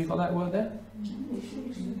 Have you got that word there?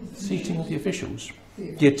 Seating of the officials.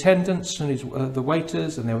 The attendants and the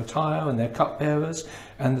waiters and their attire and their cupbearers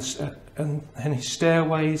and his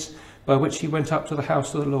stairways by which he went up to the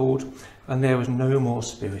house of the Lord, and there was no more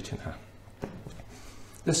spirit in her.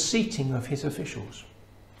 The seating of his officials.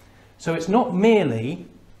 So it's not merely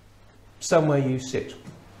somewhere you sit.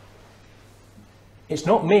 It's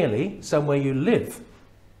not merely somewhere you live.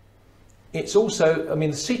 It's also, I mean,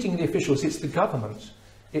 the seating of the officials, it's the government.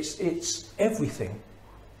 It's everything.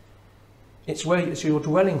 It's where it's your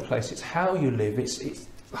dwelling place. It's how you live. It's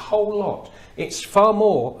the whole lot. It's far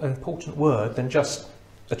more an important word than just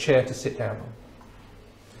a chair to sit down on.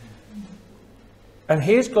 And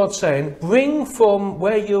here's God saying, bring from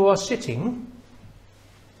where you are sitting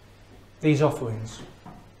these offerings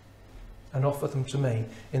and offer them to me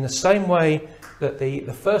in the same way that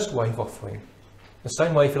the first wave offering, the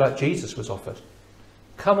same way, if you like, Jesus was offered.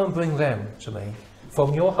 Come and bring them to me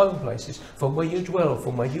from your home places, from where you dwell,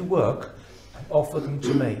 from where you work, and offer them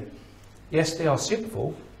to me. Yes, they are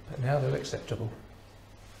sinful, but now they're acceptable.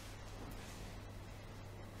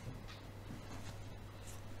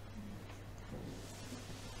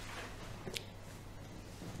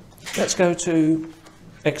 Let's go to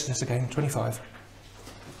Exodus again, 25.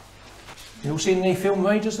 You all seen the film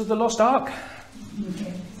Raiders of the Lost Ark?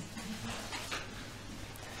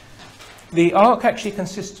 The ark actually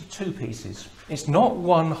consists of two pieces. It's not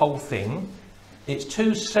one whole thing. It's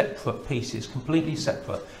two separate pieces, completely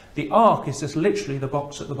separate. The ark is just literally the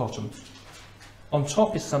box at the bottom. On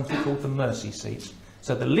top is something called the mercy seat.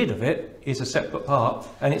 So the lid of it is a separate part,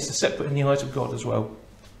 and it's separate in the eyes of God as well.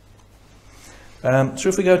 So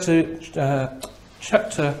if we go to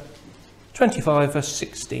chapter 25, verse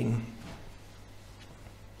 16.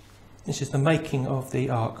 This is the making of the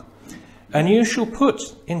ark. And you shall put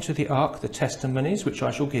into the ark the testimonies which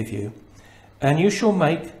I shall give you, and you shall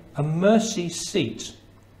make a mercy seat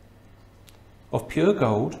of pure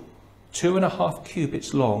gold, 2.5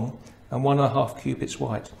 cubits long and 1.5 cubits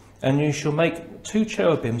wide. And you shall make 2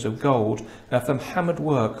 cherubims of gold, and have them hammered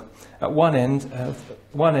work at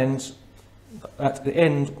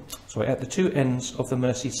the two ends of the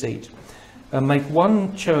mercy seat, and make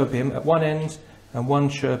 1 cherubim at one end and 1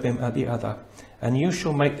 cherubim at the other. And you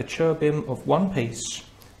shall make the cherubim of one piece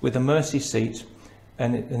with the mercy seat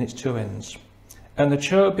and its 2 ends. And the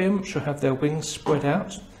cherubim shall have their wings spread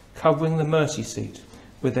out, covering the mercy seat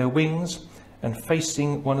with their wings and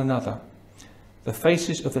facing one another. The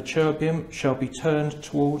faces of the cherubim shall be turned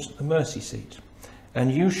towards the mercy seat.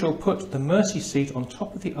 And you shall put the mercy seat on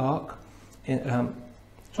top of the ark, and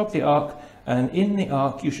in the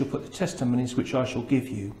ark you shall put the testimonies which I shall give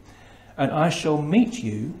you. And I shall meet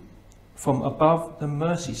you from above the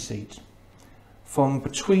mercy seat, from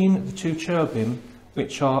between the 2 cherubim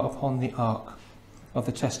which are upon the ark of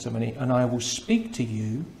the testimony, and I will speak to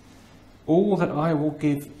you all that I will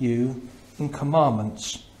give you in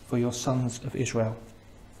commandments for your sons of Israel.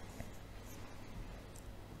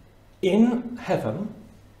 In heaven,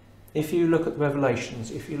 if you look at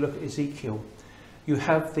Revelations, if you look at Ezekiel, you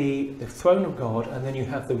have the throne of God, and then you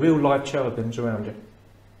have the real life cherubims around it.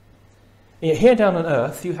 Yet here down on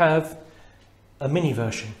earth, you have a mini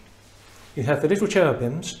version. You have the little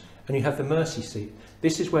cherubims and you have the mercy seat.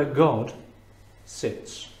 This is where God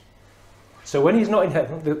sits. So when he's not in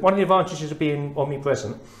heaven, one of the advantages of being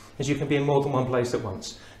omnipresent is you can be in more than one place at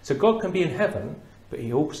once. So God can be in heaven, but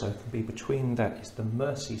he also can be between that. It's the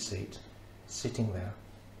mercy seat, sitting there.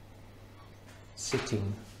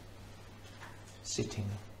 Sitting.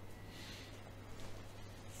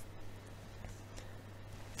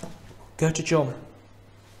 Go to John.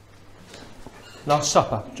 Last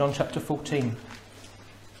Supper, John chapter 14.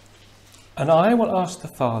 And I will ask the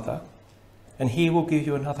Father, and he will give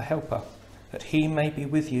you another helper, that he may be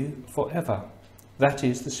with you forever. That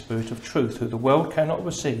is the Spirit of truth, who the world cannot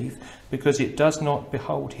receive, because it does not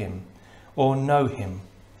behold him or know him.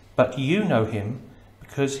 But you know him,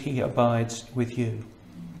 because he abides with you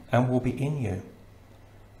and will be in you.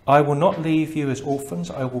 I will not leave you as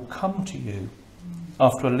orphans, I will come to you.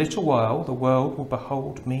 After a little while the world will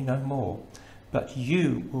behold me no more, but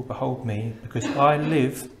you will behold me, because I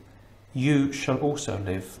live, you shall also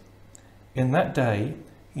live. In that day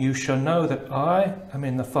you shall know that I am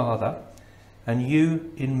in the Father, and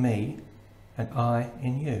you in me, and I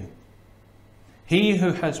in you. He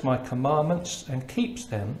who has my commandments and keeps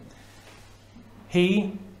them,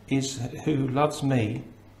 he is who loves me,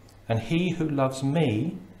 and he who loves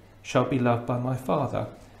me shall be loved by my Father,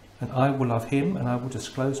 and I will love him, and I will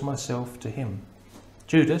disclose myself to him.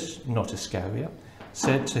 Judas, not Iscariot,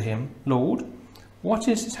 said to him, Lord, what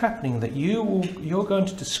is happening that you're going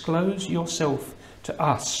to disclose yourself to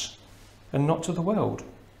us and not to the world?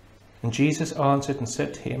 And Jesus answered and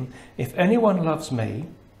said to him, if anyone loves me,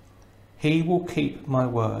 he will keep my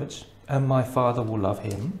words, and my Father will love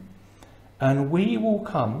him, and we will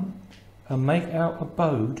come and make our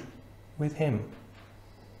abode with him.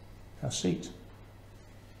 Our seat.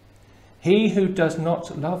 He who does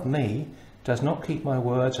not love me does not keep my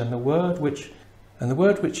words, and the word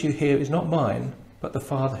which you hear is not mine, but the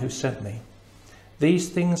Father who sent me. These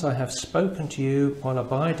things I have spoken to you while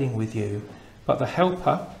abiding with you, but the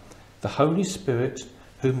Helper, the Holy Spirit,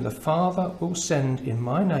 whom the Father will send in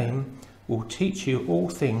my name, will teach you all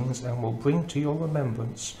things and will bring to your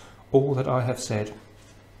remembrance all that I have said.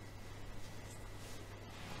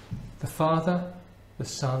 The Father, the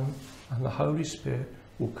Son, and the Holy Spirit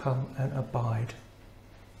will come and abide,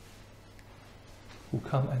 will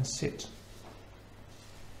come and sit.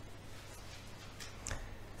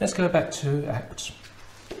 Let's go back to Acts.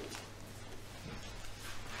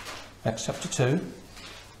 Acts chapter 2.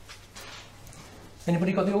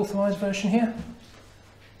 Anybody got the authorised version here?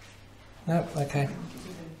 No? Okay.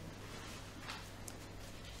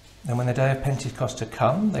 And when the day of Pentecost had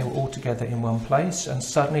come, they were all together in one place, and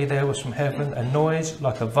suddenly there was from heaven a noise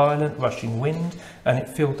like a violent rushing wind, and it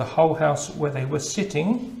filled the whole house where they were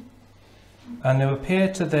sitting. And there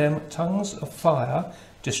appeared to them tongues of fire,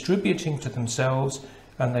 distributing to themselves,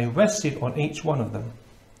 and they rested on each one of them.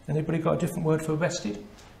 Anybody got a different word for rested?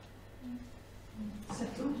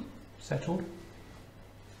 Settled.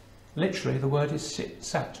 Literally, the word is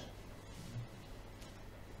sat.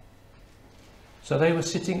 So they were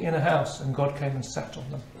sitting in a house and God came and sat on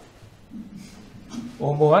them.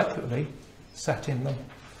 Or more accurately, sat in them.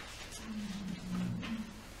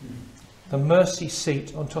 The mercy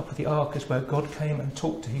seat on top of the ark is where God came and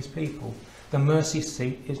talked to his people. The mercy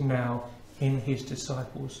seat is now in his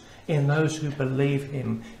disciples, in those who believe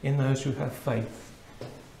him, in those who have faith.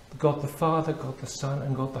 God the Father, God the Son,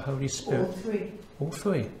 and God the Holy Spirit. All three. All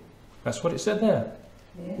three. That's what it said there.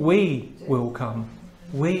 Yeah. We will come.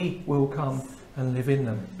 We will come and live in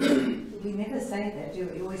them. We never say that, do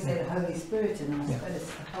we? We always say the Holy Spirit in us, Yeah. but it's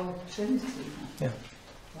the whole Trinity. Yeah.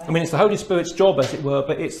 Right? I mean, it's the Holy Spirit's job, as it were,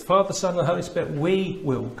 but it's the Father, Son, and the Holy Spirit. We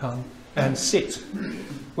will come and sit.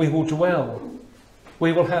 We will dwell.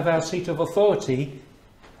 We will have our seat of authority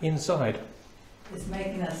inside. It's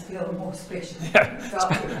making us feel more special.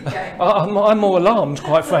 Yeah. I'm more alarmed,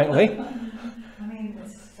 quite frankly. I mean,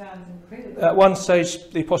 this sounds incredible. At one stage,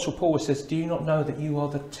 the Apostle Paul says, do you not know that you are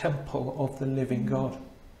the temple of the living God?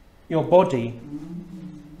 Your body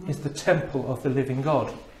is the temple of the living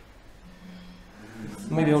God.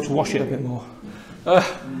 Maybe I ought to wash it a bit more.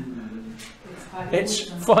 It's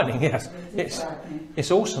frightening, yes.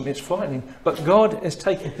 It's awesome, it's frightening. But God has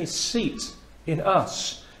taken his seat in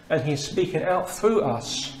us, and he's speaking out through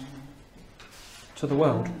us to the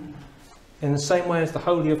world. In the same way as the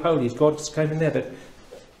Holy of Holies, God came in there. But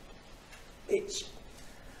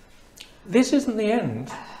this isn't the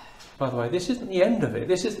end, by the way. This isn't the end of it.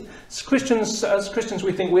 This is Christians. As Christians,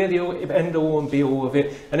 we think we're the end all and be all of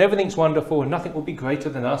it, and everything's wonderful, and nothing will be greater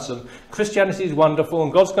than us, and Christianity is wonderful,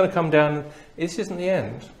 and God's going to come down. This isn't the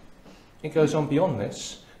end. It goes on beyond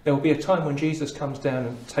this. There will be a time when Jesus comes down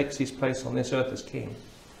and takes his place on this earth as king.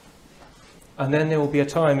 And then there will be a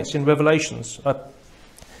time, it's in Revelations,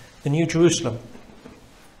 the New Jerusalem.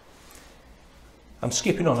 I'm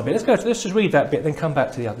skipping on a bit. Let's just read that bit, then come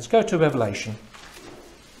back to the others. Go to Revelation.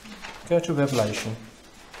 Go to Revelation.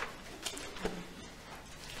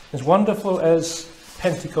 As wonderful as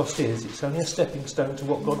Pentecost is, it's only a stepping stone to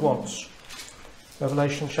what God wants.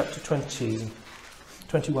 Revelation chapter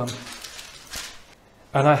 21.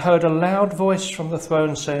 And I heard a loud voice from the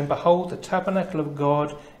throne saying, Behold, the tabernacle of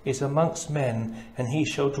God is amongst men, and he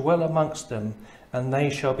shall dwell amongst them, and they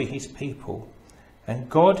shall be his people. And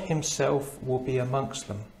God himself will be amongst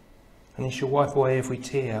them, and he shall wipe away every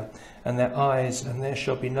tear, and their eyes, and there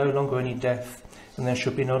shall be no longer any death, and there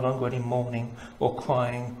shall be no longer any mourning, or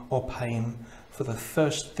crying, or pain, for the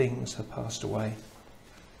first things have passed away.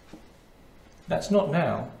 That's not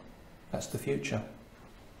now, that's the future.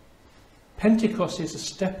 Pentecost is a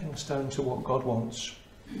stepping stone to what God wants.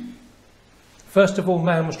 First of all,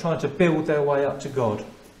 man was trying to build their way up to God.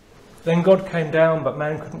 Then God came down, but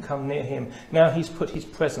man couldn't come near him. Now he's put his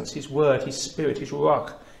presence, his word, his spirit, his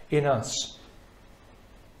ruach in us.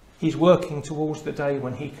 He's working towards the day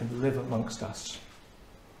when he can live amongst us.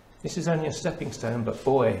 This is only a stepping stone, but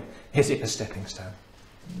boy, is it a stepping stone.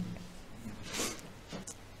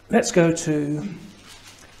 Let's go to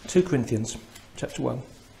 2 Corinthians chapter 1.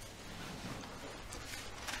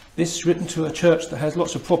 This is written to a church that has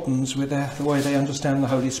lots of problems with the way they understand the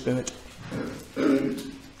Holy Spirit.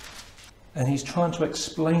 And he's trying to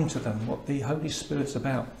explain to them what the Holy Spirit's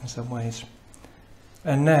about in some ways.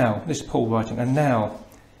 And now, this is Paul writing, and now,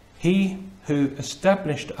 he who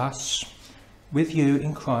established us with you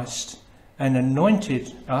in Christ and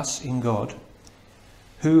anointed us in God,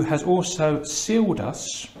 who has also sealed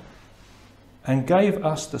us and gave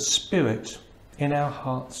us the Spirit in our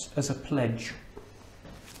hearts as a pledge.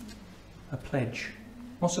 A pledge.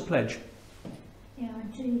 What's a pledge? A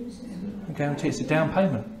guarantee. It's a down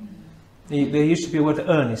payment. There used to be a word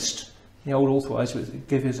earnest. The old authorised would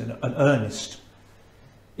give us an earnest.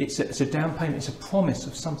 It's a down payment. It's a promise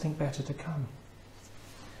of something better to come.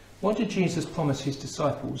 What did Jesus promise his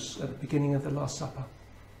disciples at the beginning of the Last Supper?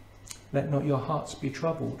 Let not your hearts be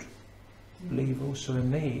troubled. Believe also in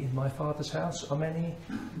me. In my Father's house are many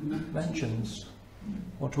mansions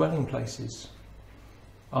or dwelling places.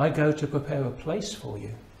 I go to prepare a place for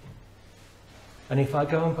you. And if I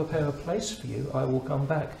go and prepare a place for you, I will come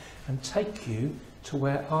back and take you to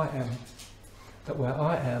where I am, that where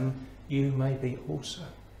I am, you may be also.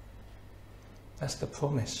 That's the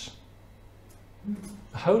promise.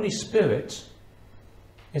 The Holy Spirit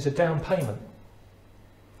is a down payment.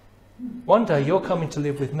 One day you're coming to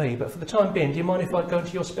live with me, but for the time being, do you mind if I go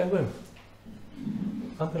into your spare room?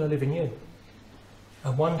 I'm going to live in you.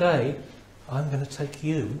 And one day, I'm going to take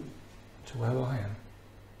you to where I am.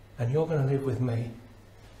 And you're going to live with me.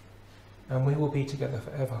 And we will be together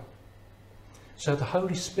forever. So the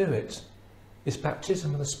Holy Spirit, this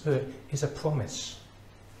baptism of the Spirit, is a promise.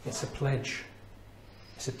 It's a pledge.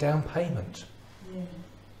 It's a down payment.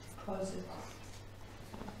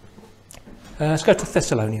 Let's go to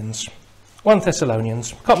Thessalonians. 1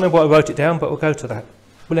 Thessalonians. Can't remember what I wrote it down, but we'll go to that.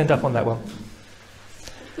 We'll end up on that one.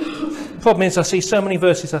 Problem is, I see so many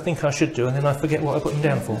verses I think I should do, and then I forget what I put them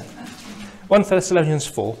down for. 1 Thessalonians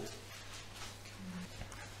 4.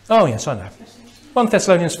 Oh yes, I know. 1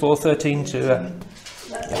 Thessalonians 4, 13 to...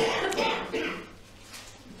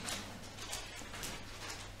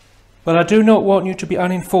 But I do not want you to be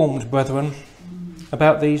uninformed, brethren,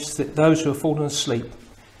 about those who have fallen asleep,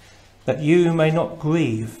 that you may not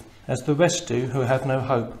grieve, as the rest do who have no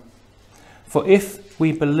hope. For if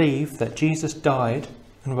we believe that Jesus died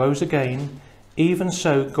and rose again, even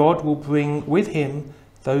so God will bring with him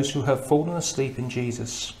those who have fallen asleep in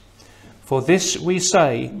Jesus. For this we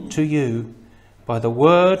say to you by the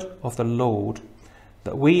word of the Lord,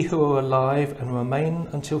 that we who are alive and remain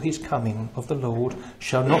until his coming of the Lord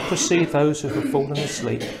shall not precede those who have fallen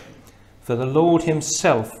asleep. For the Lord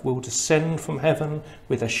himself will descend from heaven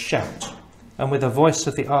with a shout, and with the voice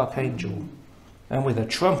of the archangel, and with a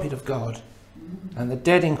trumpet of God, and the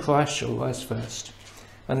dead in Christ shall rise first.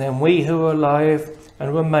 And then we who are alive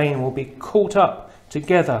and remain will be caught up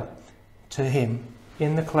together to him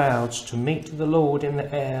in the clouds to meet the Lord in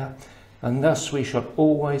the air, and thus we shall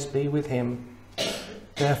always be with him.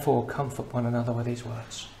 Therefore comfort one another with these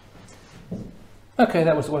words. Okay,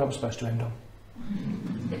 that was what I was supposed to end on.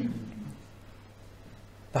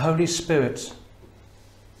 The Holy Spirit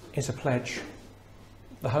is a pledge.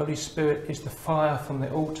 The Holy Spirit is the fire from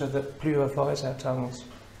the altar that purifies our tongues,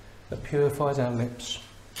 that purifies our lips.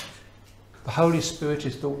 The Holy Spirit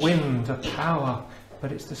is the wind of power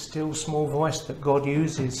but it's the still small voice that God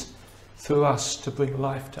uses through us to bring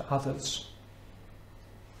life to others.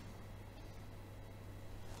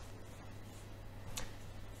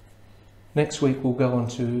 Next week we'll go on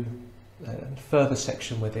to a further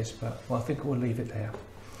section with this, but I think we'll leave it there.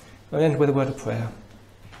 I'll end with a word of prayer.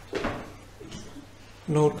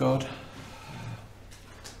 Lord God,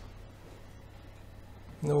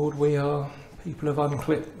 Lord, we are people of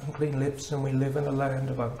unclean lips, and we live in a land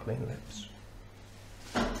of unclean lips.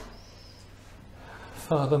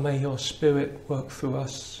 Father, may your Spirit work through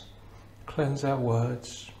us, cleanse our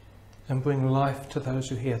words, and bring life to those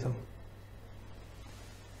who hear them.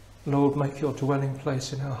 Lord, make your dwelling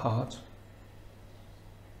place in our heart.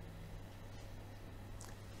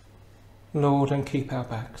 Lord, and keep our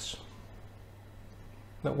backs,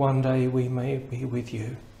 that one day we may be with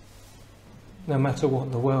you, no matter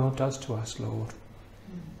what the world does to us, Lord.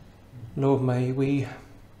 Lord, may we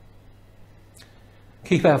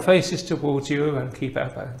keep our faces towards you and keep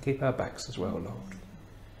our backs as well, Lord.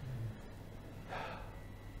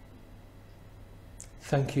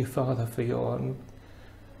 Thank you, Father, for your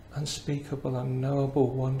unspeakable, unknowable,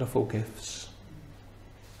 wonderful gifts.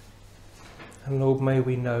 And Lord, may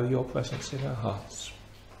we know your presence in our hearts.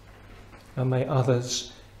 And may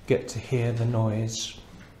others get to hear the noise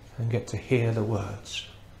and get to hear the words.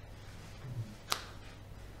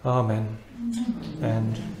 Amen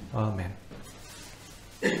and amen.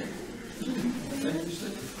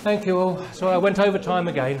 Thank you all. So I went over time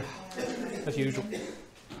again, as usual.